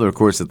Boston together. Of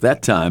course, at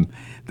that time,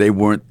 they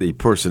weren't the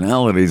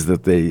personalities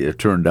that they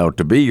turned out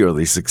to be or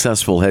the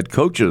successful head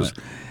coaches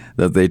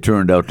that they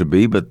turned out to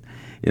be. But,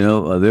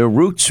 their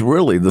roots,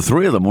 really, the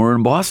 3 of them were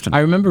in Boston. I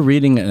remember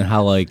reading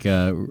how, Rick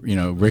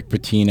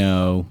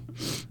Pitino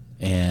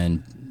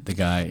and the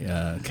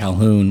guy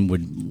Calhoun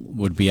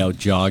would be out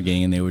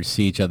jogging, and they would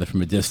see each other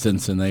from a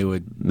distance, and they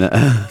would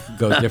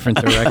go different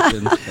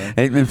directions. So.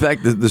 In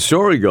fact, the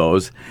story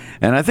goes,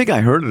 and I think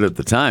I heard it at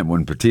the time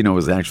when Pitino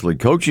was actually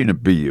coaching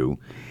at BU,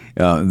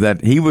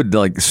 that he would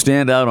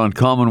stand out on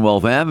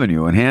Commonwealth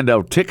Avenue and hand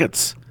out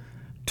tickets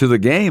to the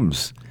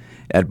games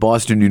at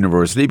Boston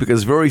University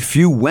because very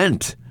few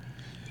went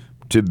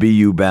to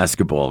BU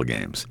basketball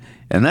games.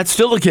 And that's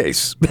still the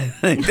case.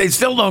 They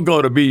still don't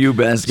go to BU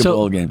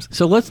basketball games.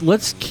 So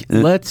let's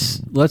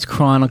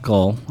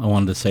chronicle. I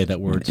wanted to say that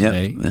word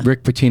today. Yeah.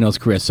 Rick Pitino's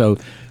career. So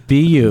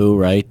BU,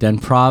 right? Then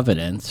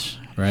Providence,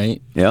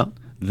 right? Yeah.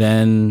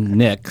 Then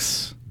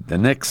Knicks. The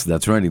Knicks,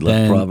 that's right. He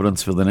left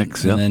Providence for the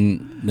Knicks. Yeah.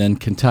 And then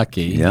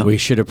Kentucky. Yeah. We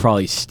should have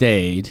probably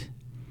stayed,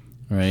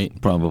 right?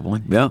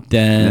 Probably, yeah.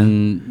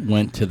 Then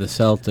went to the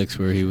Celtics,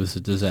 where he was a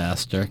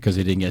disaster because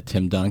he didn't get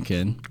Tim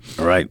Duncan.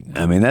 Right.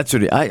 I mean, that's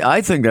what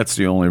I think that's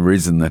the only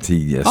reason that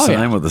he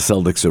signed with the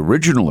Celtics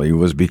originally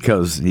was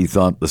because he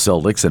thought the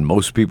Celtics, and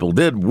most people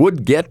did,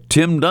 would get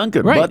Tim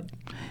Duncan. Right. But,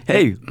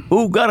 hey,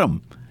 who got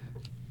him?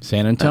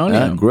 San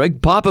Antonio.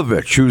 Greg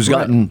Popovich, who's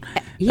gotten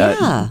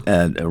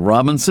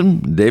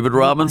Robinson, David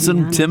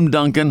Robinson, Tim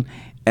Duncan,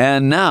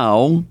 and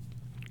now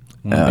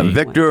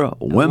Victor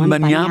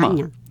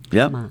Wembanyama.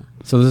 Yeah.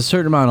 So there's a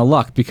certain amount of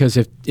luck because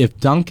if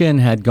Duncan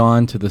had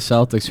gone to the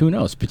Celtics, who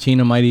knows?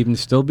 Pitino might even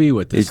still be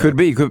with the Celtics.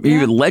 He could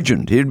be a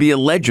legend. He'd be a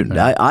legend.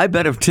 Right. I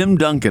bet if Tim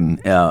Duncan,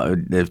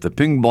 if the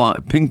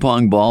ping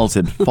pong balls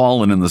had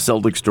fallen in the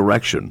Celtics'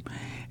 direction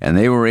and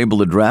they were able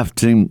to draft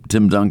Tim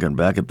Duncan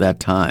back at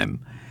that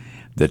time,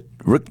 that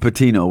Rick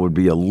Pitino would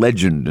be a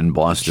legend in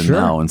Boston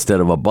now instead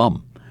of a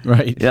bum.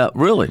 Right. Yeah,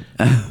 really.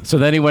 So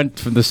then he went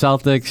from the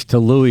Celtics to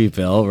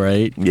Louisville,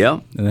 right? Yeah.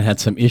 And they had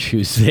some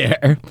issues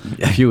there,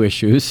 a few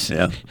issues.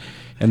 Yeah.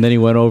 And then he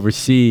went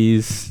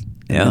overseas.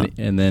 Yeah.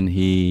 And then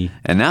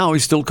And now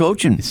he's still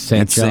coaching at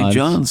St.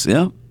 John's.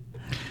 Yeah.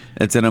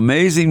 It's an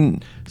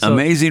amazing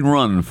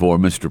run for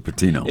Mr.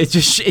 Pitino.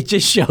 It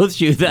just shows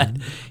you that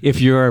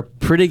if you're a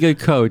pretty good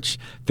coach,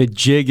 the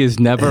jig is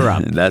never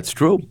up. That's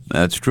true.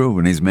 That's true.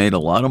 And he's made a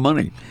lot of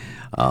money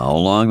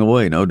along the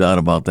way, no doubt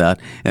about that.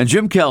 And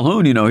Jim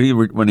Calhoun,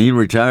 when he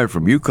retired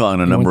from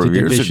UConn a number of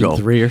years ago.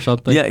 Division III or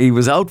something? Yeah, he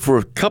was out for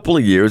a couple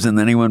of years, and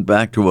then he went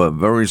back to a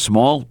very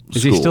small school.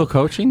 Is he still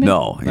coaching there?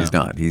 No, he's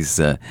not. He's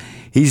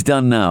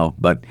done now.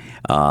 But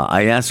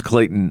I asked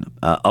Clayton,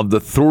 of the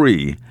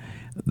three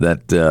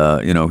that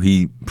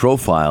he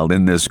profiled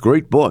in this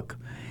great book,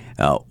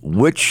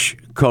 which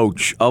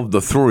coach of the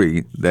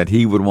three that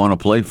he would want to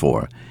play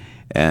for.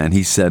 And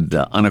he said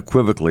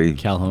unequivocally,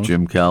 Calhoun.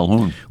 Jim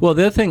Calhoun. Well,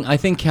 the other thing, I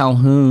think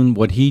Calhoun,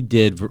 what he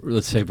did,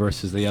 let's say,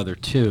 versus the other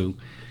two,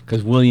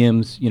 because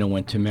Williams,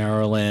 went to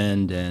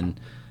Maryland and,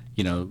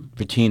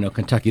 Pitino,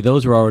 Kentucky,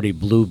 those were already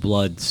blue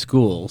blood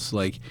schools.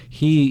 Like,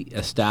 he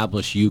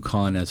established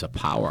UConn as a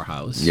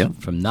powerhouse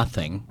from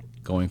nothing,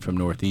 going from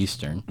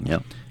Northeastern.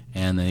 Yep.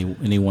 And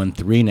he won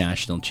 3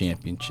 national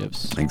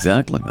championships.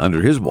 Exactly,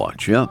 under his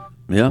watch, yeah.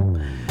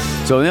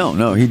 So,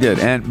 no, he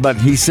did. But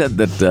he said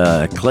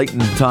that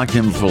Clayton talked to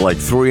him for like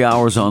 3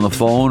 hours on the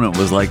phone. It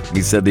was like,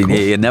 he said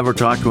he had never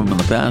talked to him in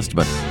the past,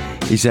 but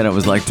he said it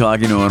was like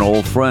talking to an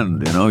old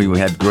friend. He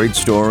had great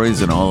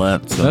stories and all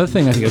that. So. The other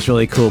thing I think is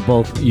really cool,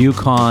 both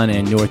UConn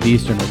and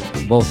Northeastern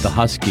were both the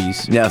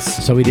Huskies.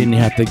 Yes. So he didn't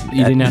have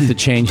to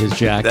change his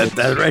jacket.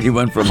 That's right. He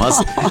went from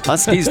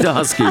Huskies to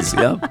Huskies.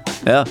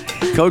 Yeah.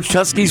 Coached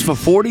Huskies for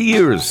 40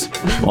 years,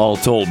 all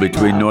told,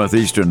 between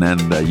Northeastern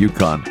and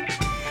UConn.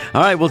 All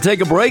right, we'll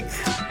take a break.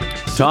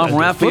 Tom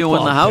Raffio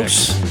in the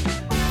house.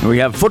 We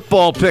have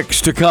football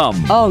picks to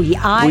come. Oh, yeah,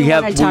 I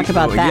want to talk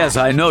about that. Yes,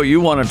 I know you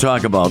want to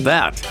talk about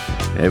that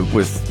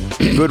with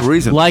good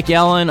reason. Like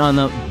Ellen on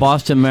the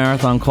Boston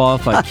Marathon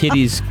qualified,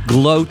 Kitty's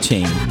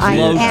gloating. I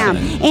am.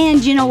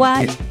 And you know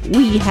what?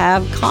 We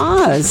have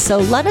cause, so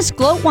let us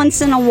gloat once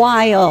in a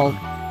while.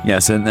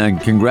 Yes,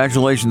 and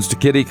congratulations to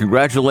Kitty.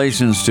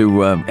 Congratulations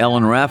to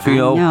Ellen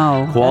Raffio.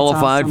 I know,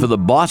 qualified awesome. for the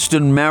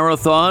Boston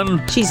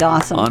Marathon. She's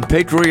awesome. On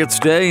Patriots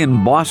Day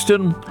in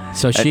Boston.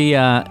 So she,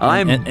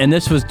 and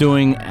this was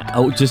doing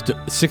just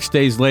 6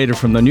 days later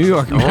from the New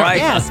York Marathon. Right.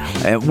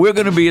 Yes. And we're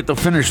going to be at the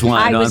finish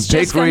line on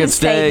Patriots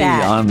Day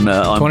on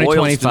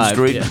Boylston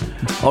Street. Yeah.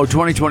 Oh,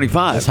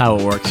 2025. That's how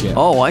it works, yeah.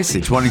 Oh, I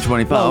see.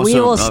 2025. Well, we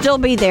will still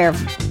be there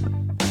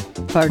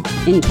in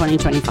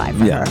 2025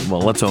 for her.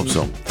 Well, let's hope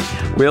so.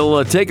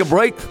 We'll take a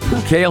break.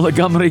 Cail the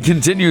Company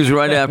continues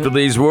right after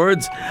these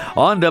words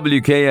on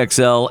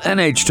WKXL,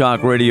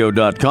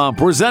 NHTalkRadio.com,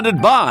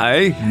 presented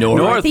by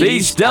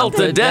Northeast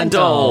Delta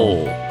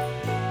Dental.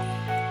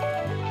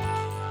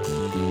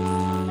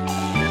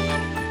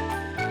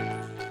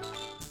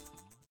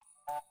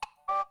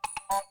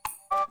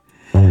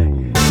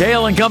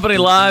 Cail and Company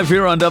live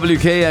here on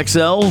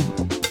WKXL,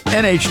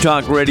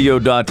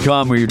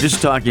 NHTalkRadio.com. We were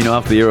just talking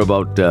off the air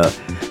about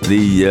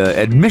the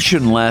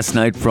admission last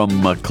night from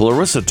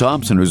Clarissa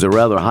Thompson, who's a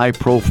rather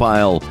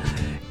high-profile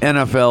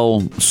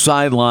NFL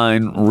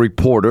sideline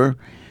reporter,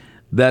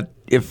 that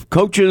if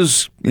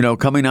coaches,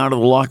 coming out of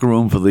the locker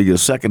room for the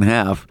second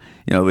half,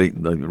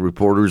 the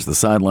reporters, the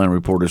sideline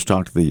reporters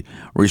talk to the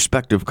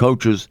respective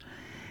coaches,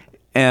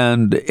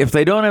 and if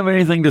they don't have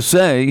anything to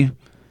say,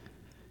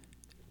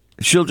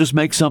 she'll just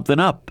make something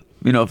up.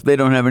 If they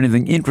don't have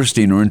anything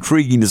interesting or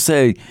intriguing to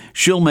say,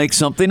 she'll make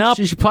something up.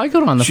 She should probably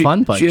go on the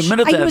Fun Bunch. She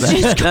admitted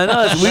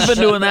that. We've been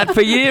doing that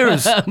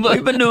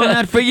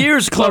for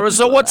years.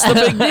 Clarissa. What's the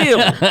big deal?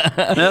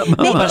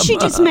 Maybe she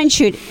just meant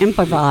she'd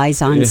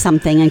improvise on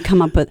something and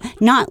come up with,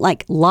 not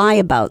like lie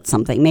about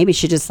something. Maybe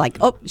she just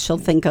she'll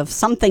think of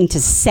something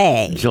to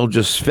say. She'll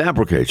just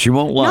fabricate. She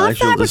won't lie. Not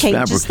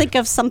fabricate. Just think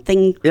of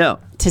something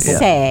to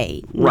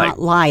say, not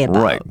lie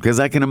about. Right, because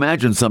I can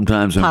imagine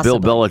sometimes when Bill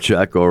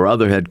Belichick or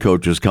other head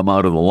coaches come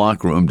out of the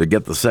locker room to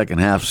get the second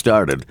half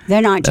started,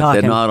 they're not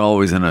talking. They're not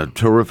always in a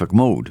terrific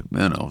mood,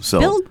 So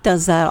Bill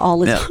does that all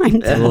the time.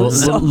 Though,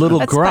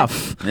 little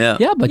gruff.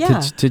 But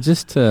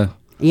to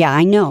yeah,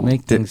 I know.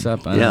 Make things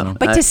up. I don't know.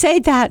 But to say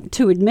that,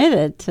 to admit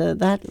it,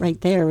 that right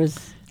there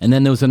was. And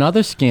then there was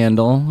another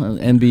scandal.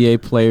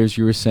 NBA players,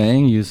 you were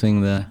saying,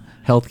 using the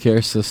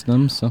healthcare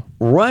system. So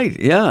right,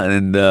 yeah,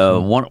 and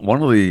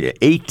one of the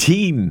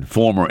 18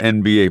 former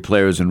NBA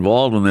players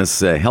involved in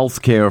this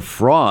healthcare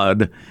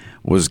fraud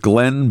was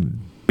Glenn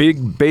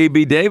Big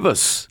Baby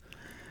Davis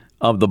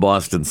of the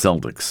Boston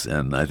Celtics,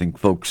 and I think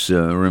folks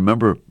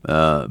remember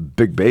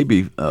Big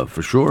Baby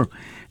for sure.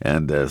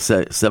 And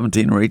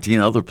 17 or 18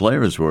 other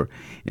players were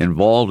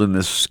involved in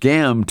this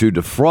scam to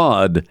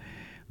defraud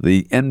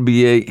the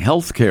NBA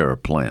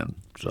healthcare plan.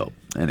 So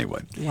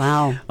anyway.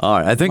 Wow. All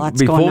right. I think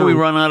Lots before we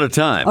run out of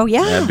time. Oh,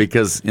 yeah.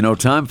 Because,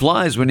 time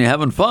flies when you're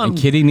having fun. And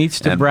Kitty needs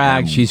to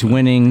brag. She's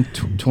winning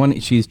 20.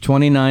 She's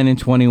 29 and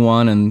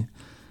 21, and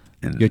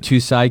your two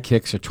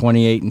sidekicks are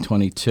 28 and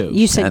 22.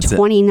 You said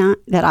 29,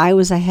 that I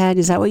was ahead.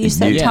 Is that what you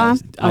said, Tom?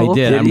 I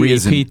did. I'm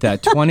repeat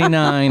that.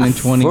 29 and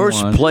 21.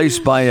 First place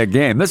by a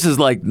game. This is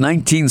like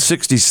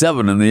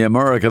 1967 in the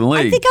American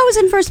League. I think I was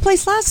in first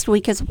place last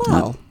week as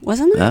well,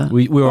 wasn't it?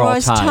 We were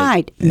all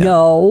tied. Yeah.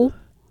 No.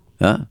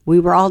 Huh? We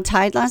were all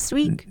tied last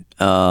week?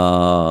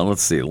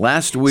 Let's see.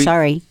 Last week.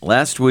 Sorry.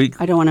 Last week.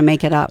 I don't want to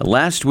make it up.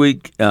 Last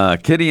week,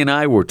 Kitty and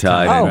I were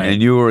tied,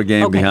 and you were a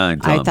game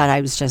behind, Tom. I thought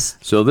I was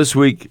just... So this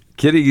week,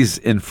 Kitty's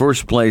in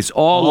first place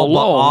all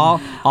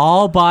alone.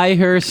 All by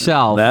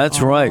herself.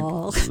 That's right.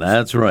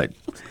 That's right.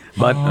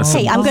 But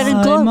hey, I'm going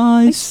to glow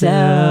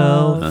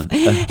myself.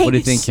 What do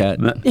you think, Kat?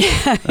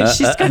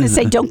 She's going to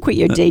say, don't quit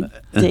your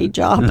day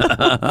job.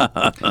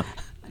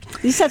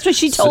 At least that's what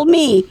she told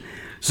me.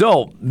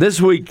 So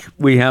this week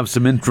we have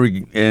some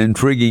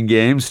intriguing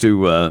games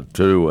to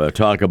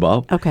talk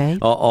about. Okay.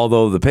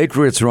 Although the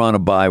Patriots are on a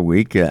bye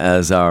week,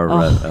 as are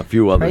a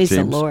few other teams. Praise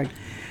the Lord.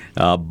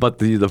 But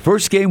the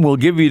first game we'll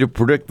give you to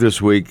predict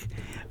this week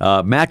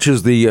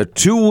matches the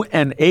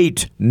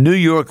 2-8 New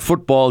York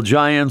Football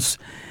Giants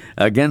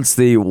against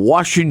the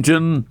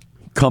Washington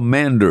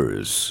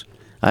Commanders.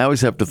 I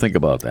always have to think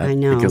about that. I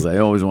know. Because I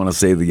always want to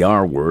say the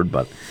R word.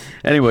 But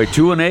anyway,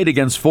 2-8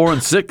 against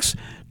 4-6.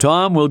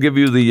 Tom, we'll give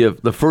you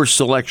the first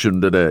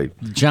selection today.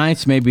 The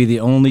Giants may be the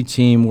only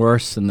team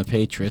worse than the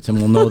Patriots, and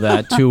we'll know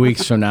that 2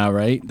 weeks from now,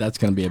 right? That's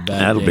going to be a bad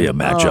That'll game. be a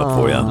matchup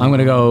for you.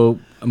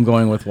 I'm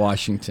going with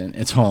Washington.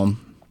 It's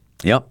home.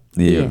 Yep.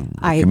 The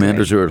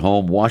Commanders are at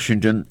home,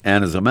 Washington.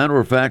 And as a matter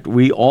of fact,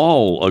 we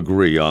all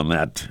agree on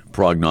that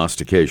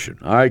prognostication.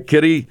 All right,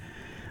 Kitty.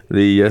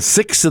 The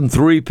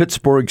 6-3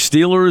 Pittsburgh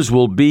Steelers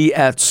will be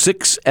at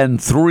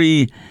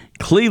 6-3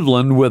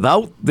 Cleveland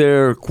without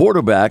their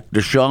quarterback,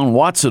 Deshaun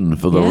Watson,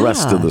 for the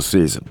rest of the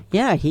season.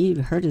 Yeah, he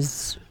hurt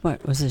his,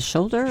 his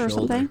shoulder or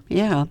something?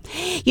 Yeah.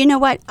 You know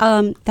what?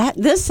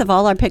 This, of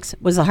all our picks,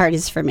 was the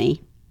hardest for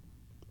me.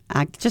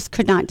 I just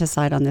could not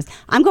decide on this.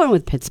 I'm going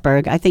with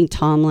Pittsburgh. I think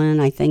Tomlin,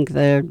 I think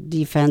the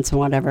defense and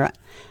whatever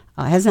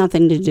has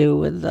nothing to do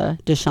with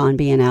Deshaun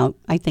being out.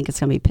 I think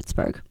it's going to be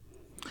Pittsburgh.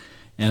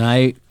 And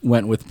I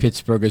went with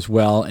Pittsburgh as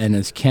well. And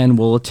as Ken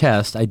will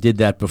attest, I did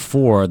that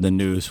before the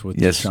news with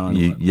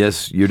Deshaun.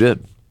 Yes, you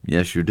did.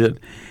 Yes, you did.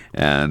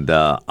 And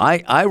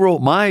I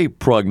wrote my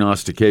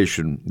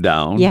prognostication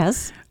down.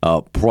 Yes.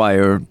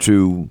 Prior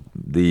to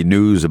the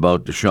news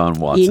about Deshaun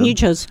Watson. And you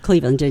chose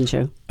Cleveland, didn't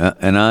you?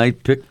 And I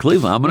picked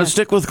Cleveland. I'm going to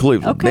stick with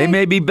Cleveland. Okay. They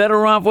may be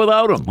better off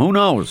without him. Who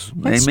knows?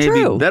 That's they may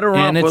true. be better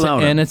off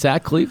without him. And it's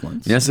at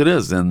Cleveland. Yes, it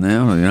is. And you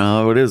know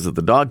how it is at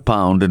the dog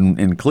pound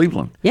in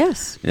Cleveland.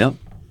 Yes. Yep.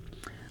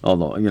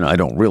 Although, I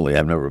don't really.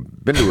 I've never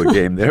been to a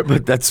game there,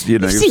 but that's,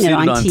 you've seen it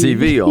on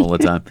TV all the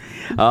time.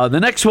 The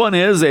next one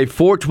is a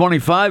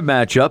 4:25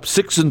 matchup,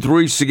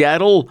 6-3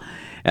 Seattle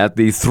at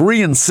the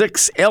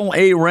 3-6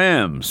 L.A.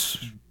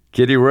 Rams.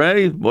 Kitty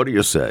Ray, what do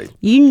you say?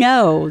 You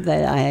know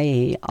that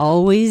I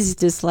always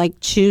dislike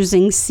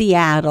choosing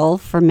Seattle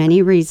for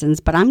many reasons,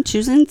 but I'm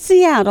choosing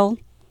Seattle.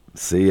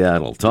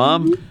 Seattle.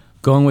 Tom?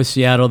 Going with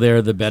Seattle,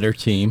 they're the better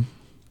team.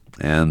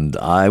 And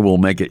I will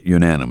make it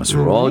unanimous.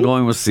 We're all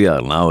going with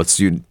Seattle. Now, it's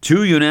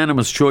two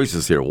unanimous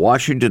choices here,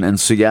 Washington and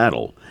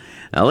Seattle.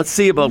 Now, let's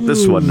see about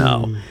this one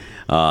now.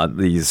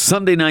 The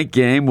Sunday night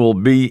game will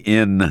be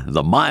in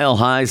the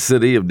mile-high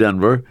city of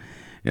Denver.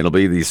 It'll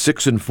be the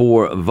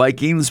 6-4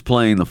 Vikings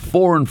playing the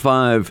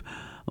 4-5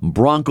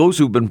 Broncos,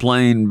 who've been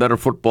playing better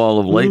football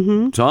of late.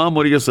 Mm-hmm. Tom,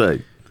 what do you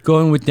say?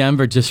 Going with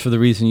Denver just for the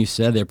reason you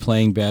said. They're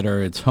playing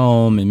better. It's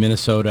home, and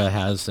Minnesota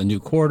has a new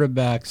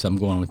quarterback, so I'm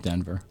going with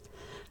Denver.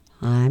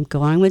 I'm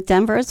going with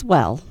Denver as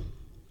well.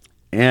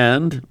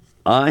 And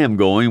I am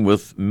going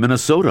with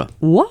Minnesota.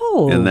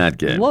 Whoa. In that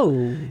game.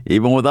 Whoa.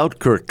 Even without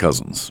Kirk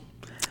Cousins.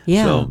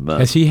 Yeah. So,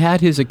 has he had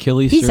his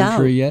Achilles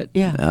surgery yet?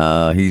 Yeah.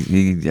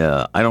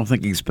 I don't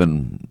think he's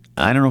been.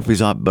 I don't know if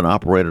he's been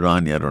operated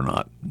on yet or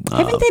not.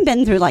 Haven't they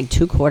been through like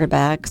two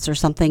quarterbacks or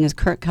something? Is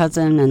Kirk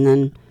Cousin and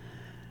then?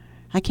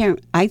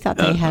 I thought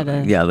they had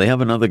a. Yeah, they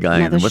have another guy.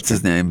 Another What's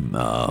his name?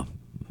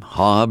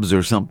 Hobbs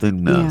or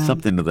something?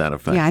 Something to that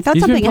effect. Yeah, I thought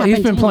something happened.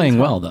 He's been playing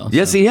well, though.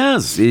 Yes, he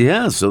has. He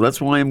has. So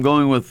that's why I'm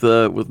going with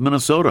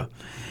Minnesota.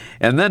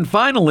 And then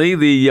finally,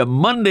 the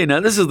Monday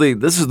night. This is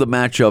the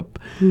matchup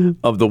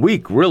of the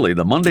week. Really,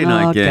 the Monday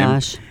night game.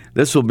 Gosh.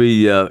 This will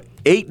be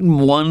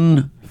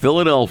 8-1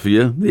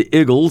 Philadelphia, the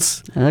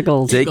Eagles,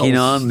 taking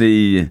on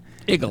the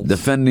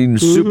defending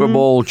Super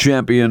Bowl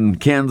champion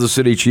Kansas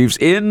City Chiefs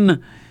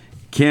in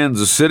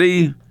Kansas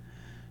City.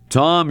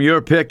 Tom,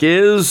 your pick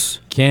is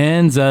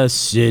Kansas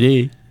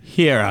City.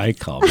 Here I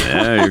come.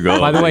 There you go.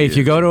 By the way, if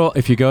you go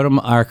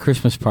to our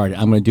Christmas party,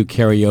 I'm going to do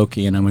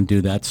karaoke and I'm going to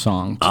do that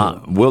song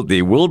too.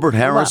 The Wilbert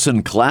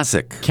Harrison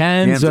classic,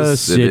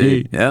 Kansas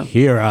City. Yeah.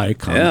 Here I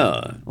come.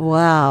 Yeah.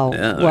 Wow.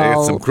 Yeah, I Well,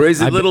 got some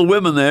crazy little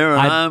women there,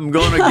 and I'm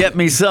going to get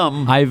me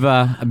some. I've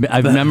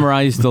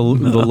memorized the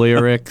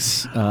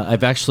lyrics.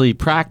 I've actually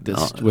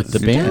practiced with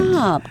the band.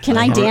 Stop. Can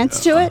I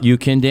dance to it? You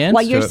can dance.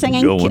 While you're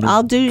singing, Going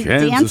I'll do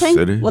Kansas dancing.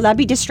 City. Will that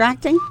be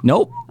distracting?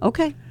 Nope.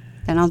 Okay.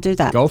 Then I'll do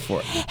that. Go for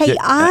it. Hey,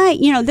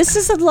 this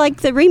is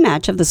like the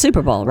rematch of the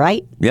Super Bowl,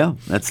 right? Yeah,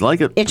 that's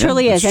like it. It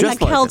truly is. And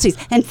the Kelce's.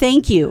 And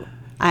thank you.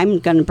 I'm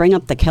going to bring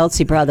up the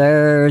Kelce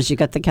brothers. You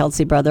got the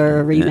Kelce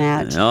brother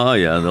rematch. Oh,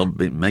 yeah. They'll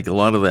make a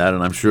lot of that,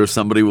 and I'm sure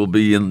somebody will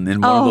be in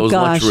one of those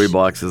luxury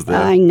boxes there.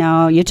 I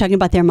know. You're talking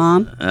about their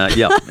mom?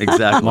 Yeah,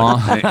 exactly.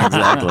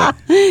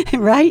 Exactly.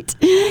 Right?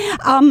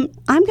 I'm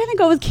going to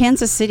go with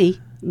Kansas City.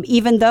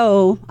 Even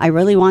though I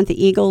really want the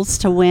Eagles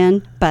to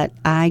win, but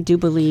I do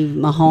believe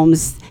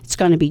Mahomes, it's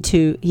going to be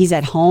he's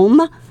at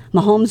home.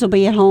 Mahomes will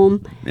be at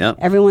home. Yep.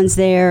 Everyone's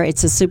there.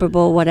 It's a Super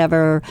Bowl,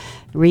 whatever,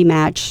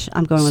 rematch.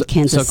 I'm going with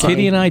Kansas City. So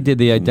Kitty and I did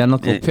the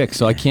identical pick,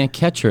 so I can't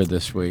catch her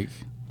this week.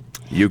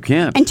 You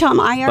can't. And Tom,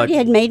 I already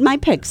had made my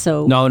pick,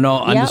 so. No,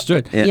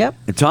 understood. Yep.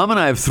 And Tom and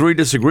I have 3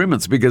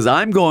 disagreements because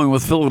I'm going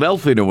with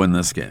Philadelphia to win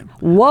this game.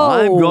 Whoa.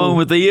 I'm going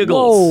with the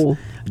Eagles. Whoa.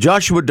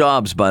 Joshua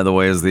Dobbs, by the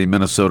way, is the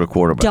Minnesota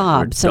quarterback.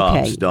 Dobbs,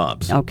 okay.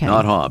 Dobbs. Okay.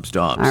 Not Hobbs,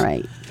 Dobbs. All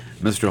right.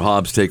 Mr.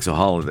 Hobbs Takes a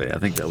Holiday. I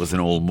think that was an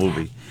old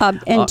movie.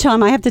 And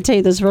Tom, I have to tell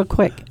you this real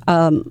quick.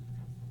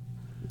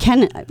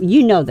 Ken,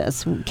 you know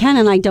this. Ken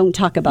and I don't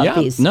talk about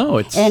these. No,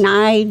 it's. And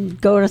I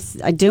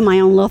do my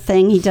own little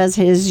thing. He does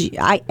his.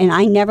 And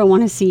I never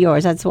want to see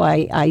yours. That's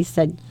why I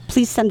said,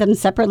 please send them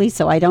separately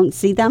so I don't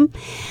see them.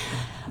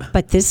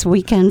 But this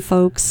weekend,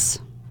 folks,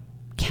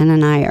 Ken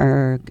and I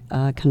are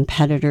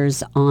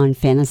competitors on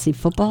fantasy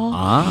football.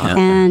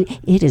 And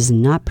it is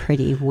not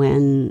pretty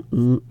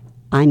when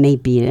I may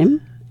beat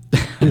him.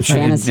 In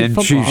fantasy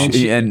football.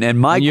 And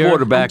my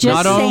quarterback.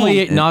 Not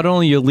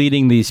only you're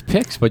leading these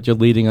picks, but you're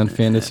leading on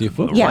fantasy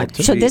football. Yeah,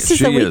 so this is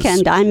the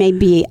weekend. I may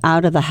be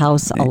out of the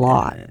house a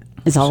lot.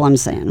 Is all I'm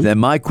saying. Then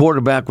my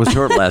quarterback was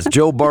hurt last.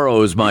 Joe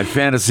Burrow is my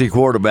fantasy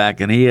quarterback,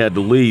 and he had to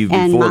leave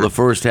before the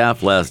first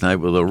half last night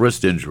with a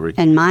wrist injury.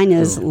 And mine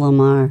is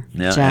Lamar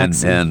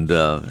Jackson. And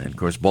of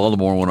course,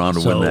 Baltimore went on to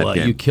win that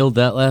game. You killed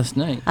that last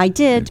night. I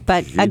did,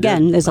 but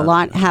again, there's a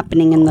lot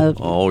happening in the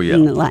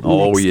in the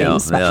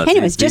Latinx things.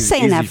 Anyways, just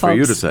saying that, folks. For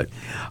you to say.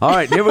 All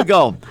right, here we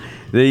go.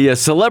 The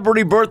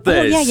celebrity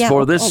birthdays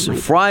for this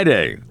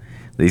Friday,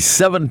 the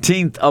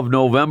 17th of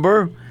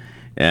November.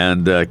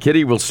 And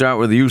Kitty, we'll start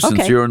with you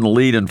since you're in the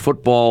lead in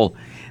football.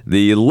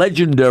 The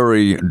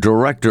legendary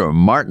director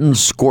Martin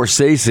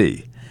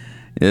Scorsese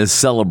is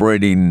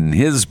celebrating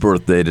his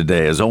birthday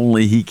today, as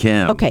only he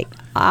can. Okay,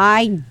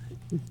 I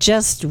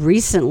just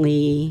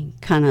recently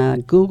kind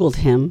of Googled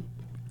him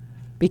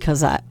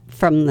because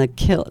from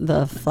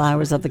the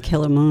Flowers of the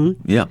Killer Moon.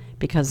 Yeah,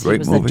 because great he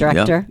was movie, the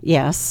director.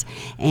 Yeah. Yes,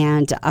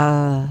 and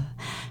I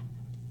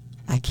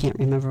can't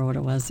remember what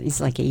it was. He's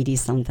like 80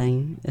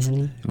 something, isn't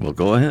he? Well,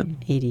 go ahead.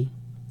 80.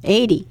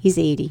 He's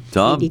 80.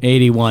 Tom?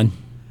 81.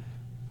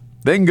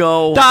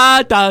 Bingo.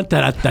 Da, da,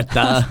 da, da,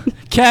 da.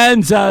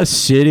 Kansas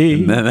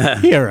City.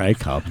 Here I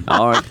come.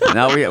 All right.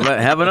 Now we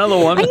have another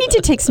one. I need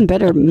to take some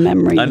better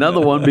memory. Another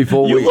one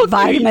before we...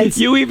 Vitamins.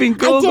 You even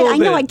Googled I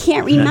know. I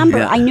can't remember.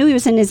 I knew he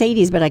was in his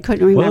 80s, but I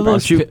couldn't remember.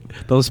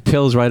 Those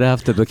pills right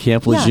after the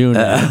Camp Lejeune.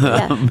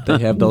 They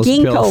have those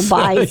pills. Ginkgo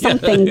by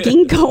something.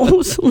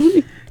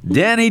 Ginkgo.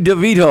 Danny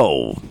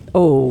DeVito.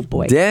 Oh,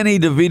 boy. Danny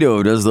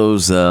DeVito does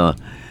those...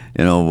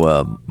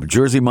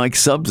 Jersey Mike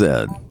subs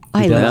ad.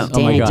 I love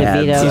Danny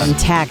DeVito and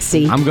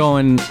Taxi. I'm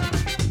going,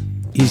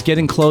 he's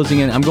closing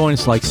in. I'm going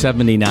to like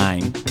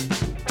 79.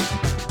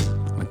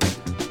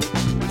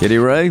 Kitty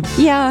Ray?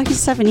 Yeah, he's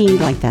 70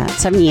 like that.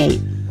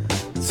 78.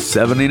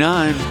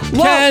 79.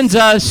 Whoa.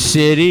 Kansas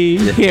City,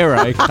 here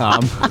I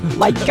come.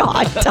 My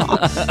God, Tom.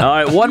 All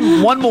right,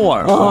 one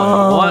more.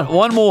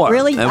 One more.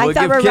 Really? And I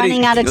thought we're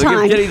running out of time.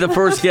 We'll give Kitty the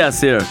first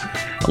guess here.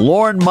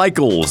 Lorne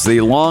Michaels, the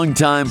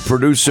longtime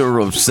producer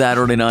of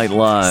Saturday Night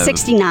Live.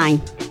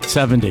 69.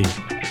 70.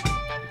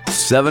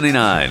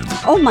 79.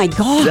 Oh, my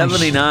gosh.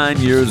 79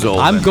 years old.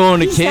 I'm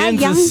going to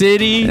Kansas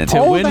City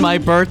to win my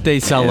birthday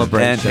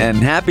celebration. And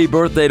happy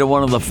birthday to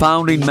one of the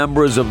founding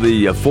members of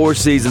the Four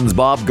Seasons,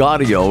 Bob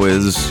Gaudio,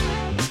 is...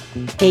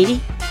 80?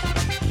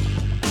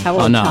 How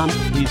old, Tom?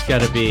 He's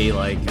got to be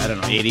like, I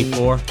don't know,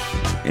 84.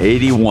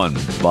 81,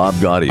 Bob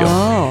Gaudio.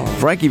 Oh.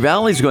 Frankie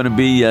Valli's going to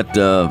be at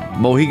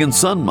Mohegan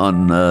Sun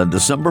on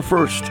December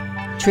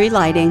 1st. Tree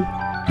lighting.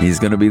 He's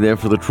going to be there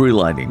for the tree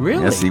lighting.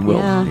 Really? Yes, he will.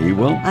 Yeah. He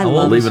will. I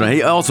love it.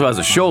 He also has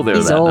a show there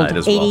He's that old, night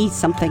as well.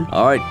 80-something.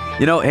 All right.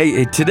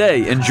 Hey,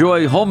 today,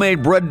 enjoy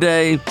Homemade Bread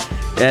Day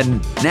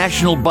and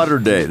National Butter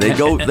Day. They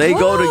go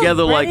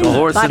together like a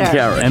horse and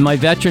carrot. And my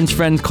veterans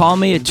friends, call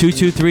me at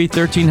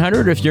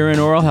 223-1300 if you're an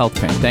oral health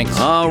fan. Thanks.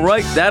 All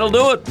right, that'll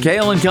do it.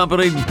 Cail and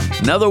Company,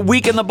 another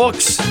week in the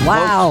books.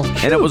 Wow.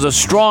 And it was a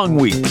strong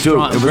week, too. It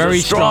was Very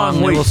a strong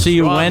week. We'll see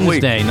you Strong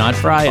Wednesday, week. not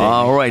Friday.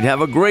 All right,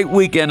 have a great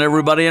weekend,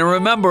 everybody. And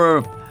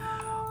remember,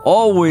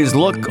 always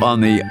look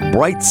on the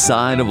bright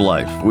side of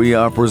life. We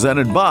are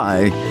presented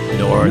by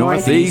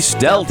Northeast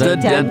Delta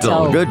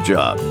Dental. Good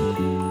job.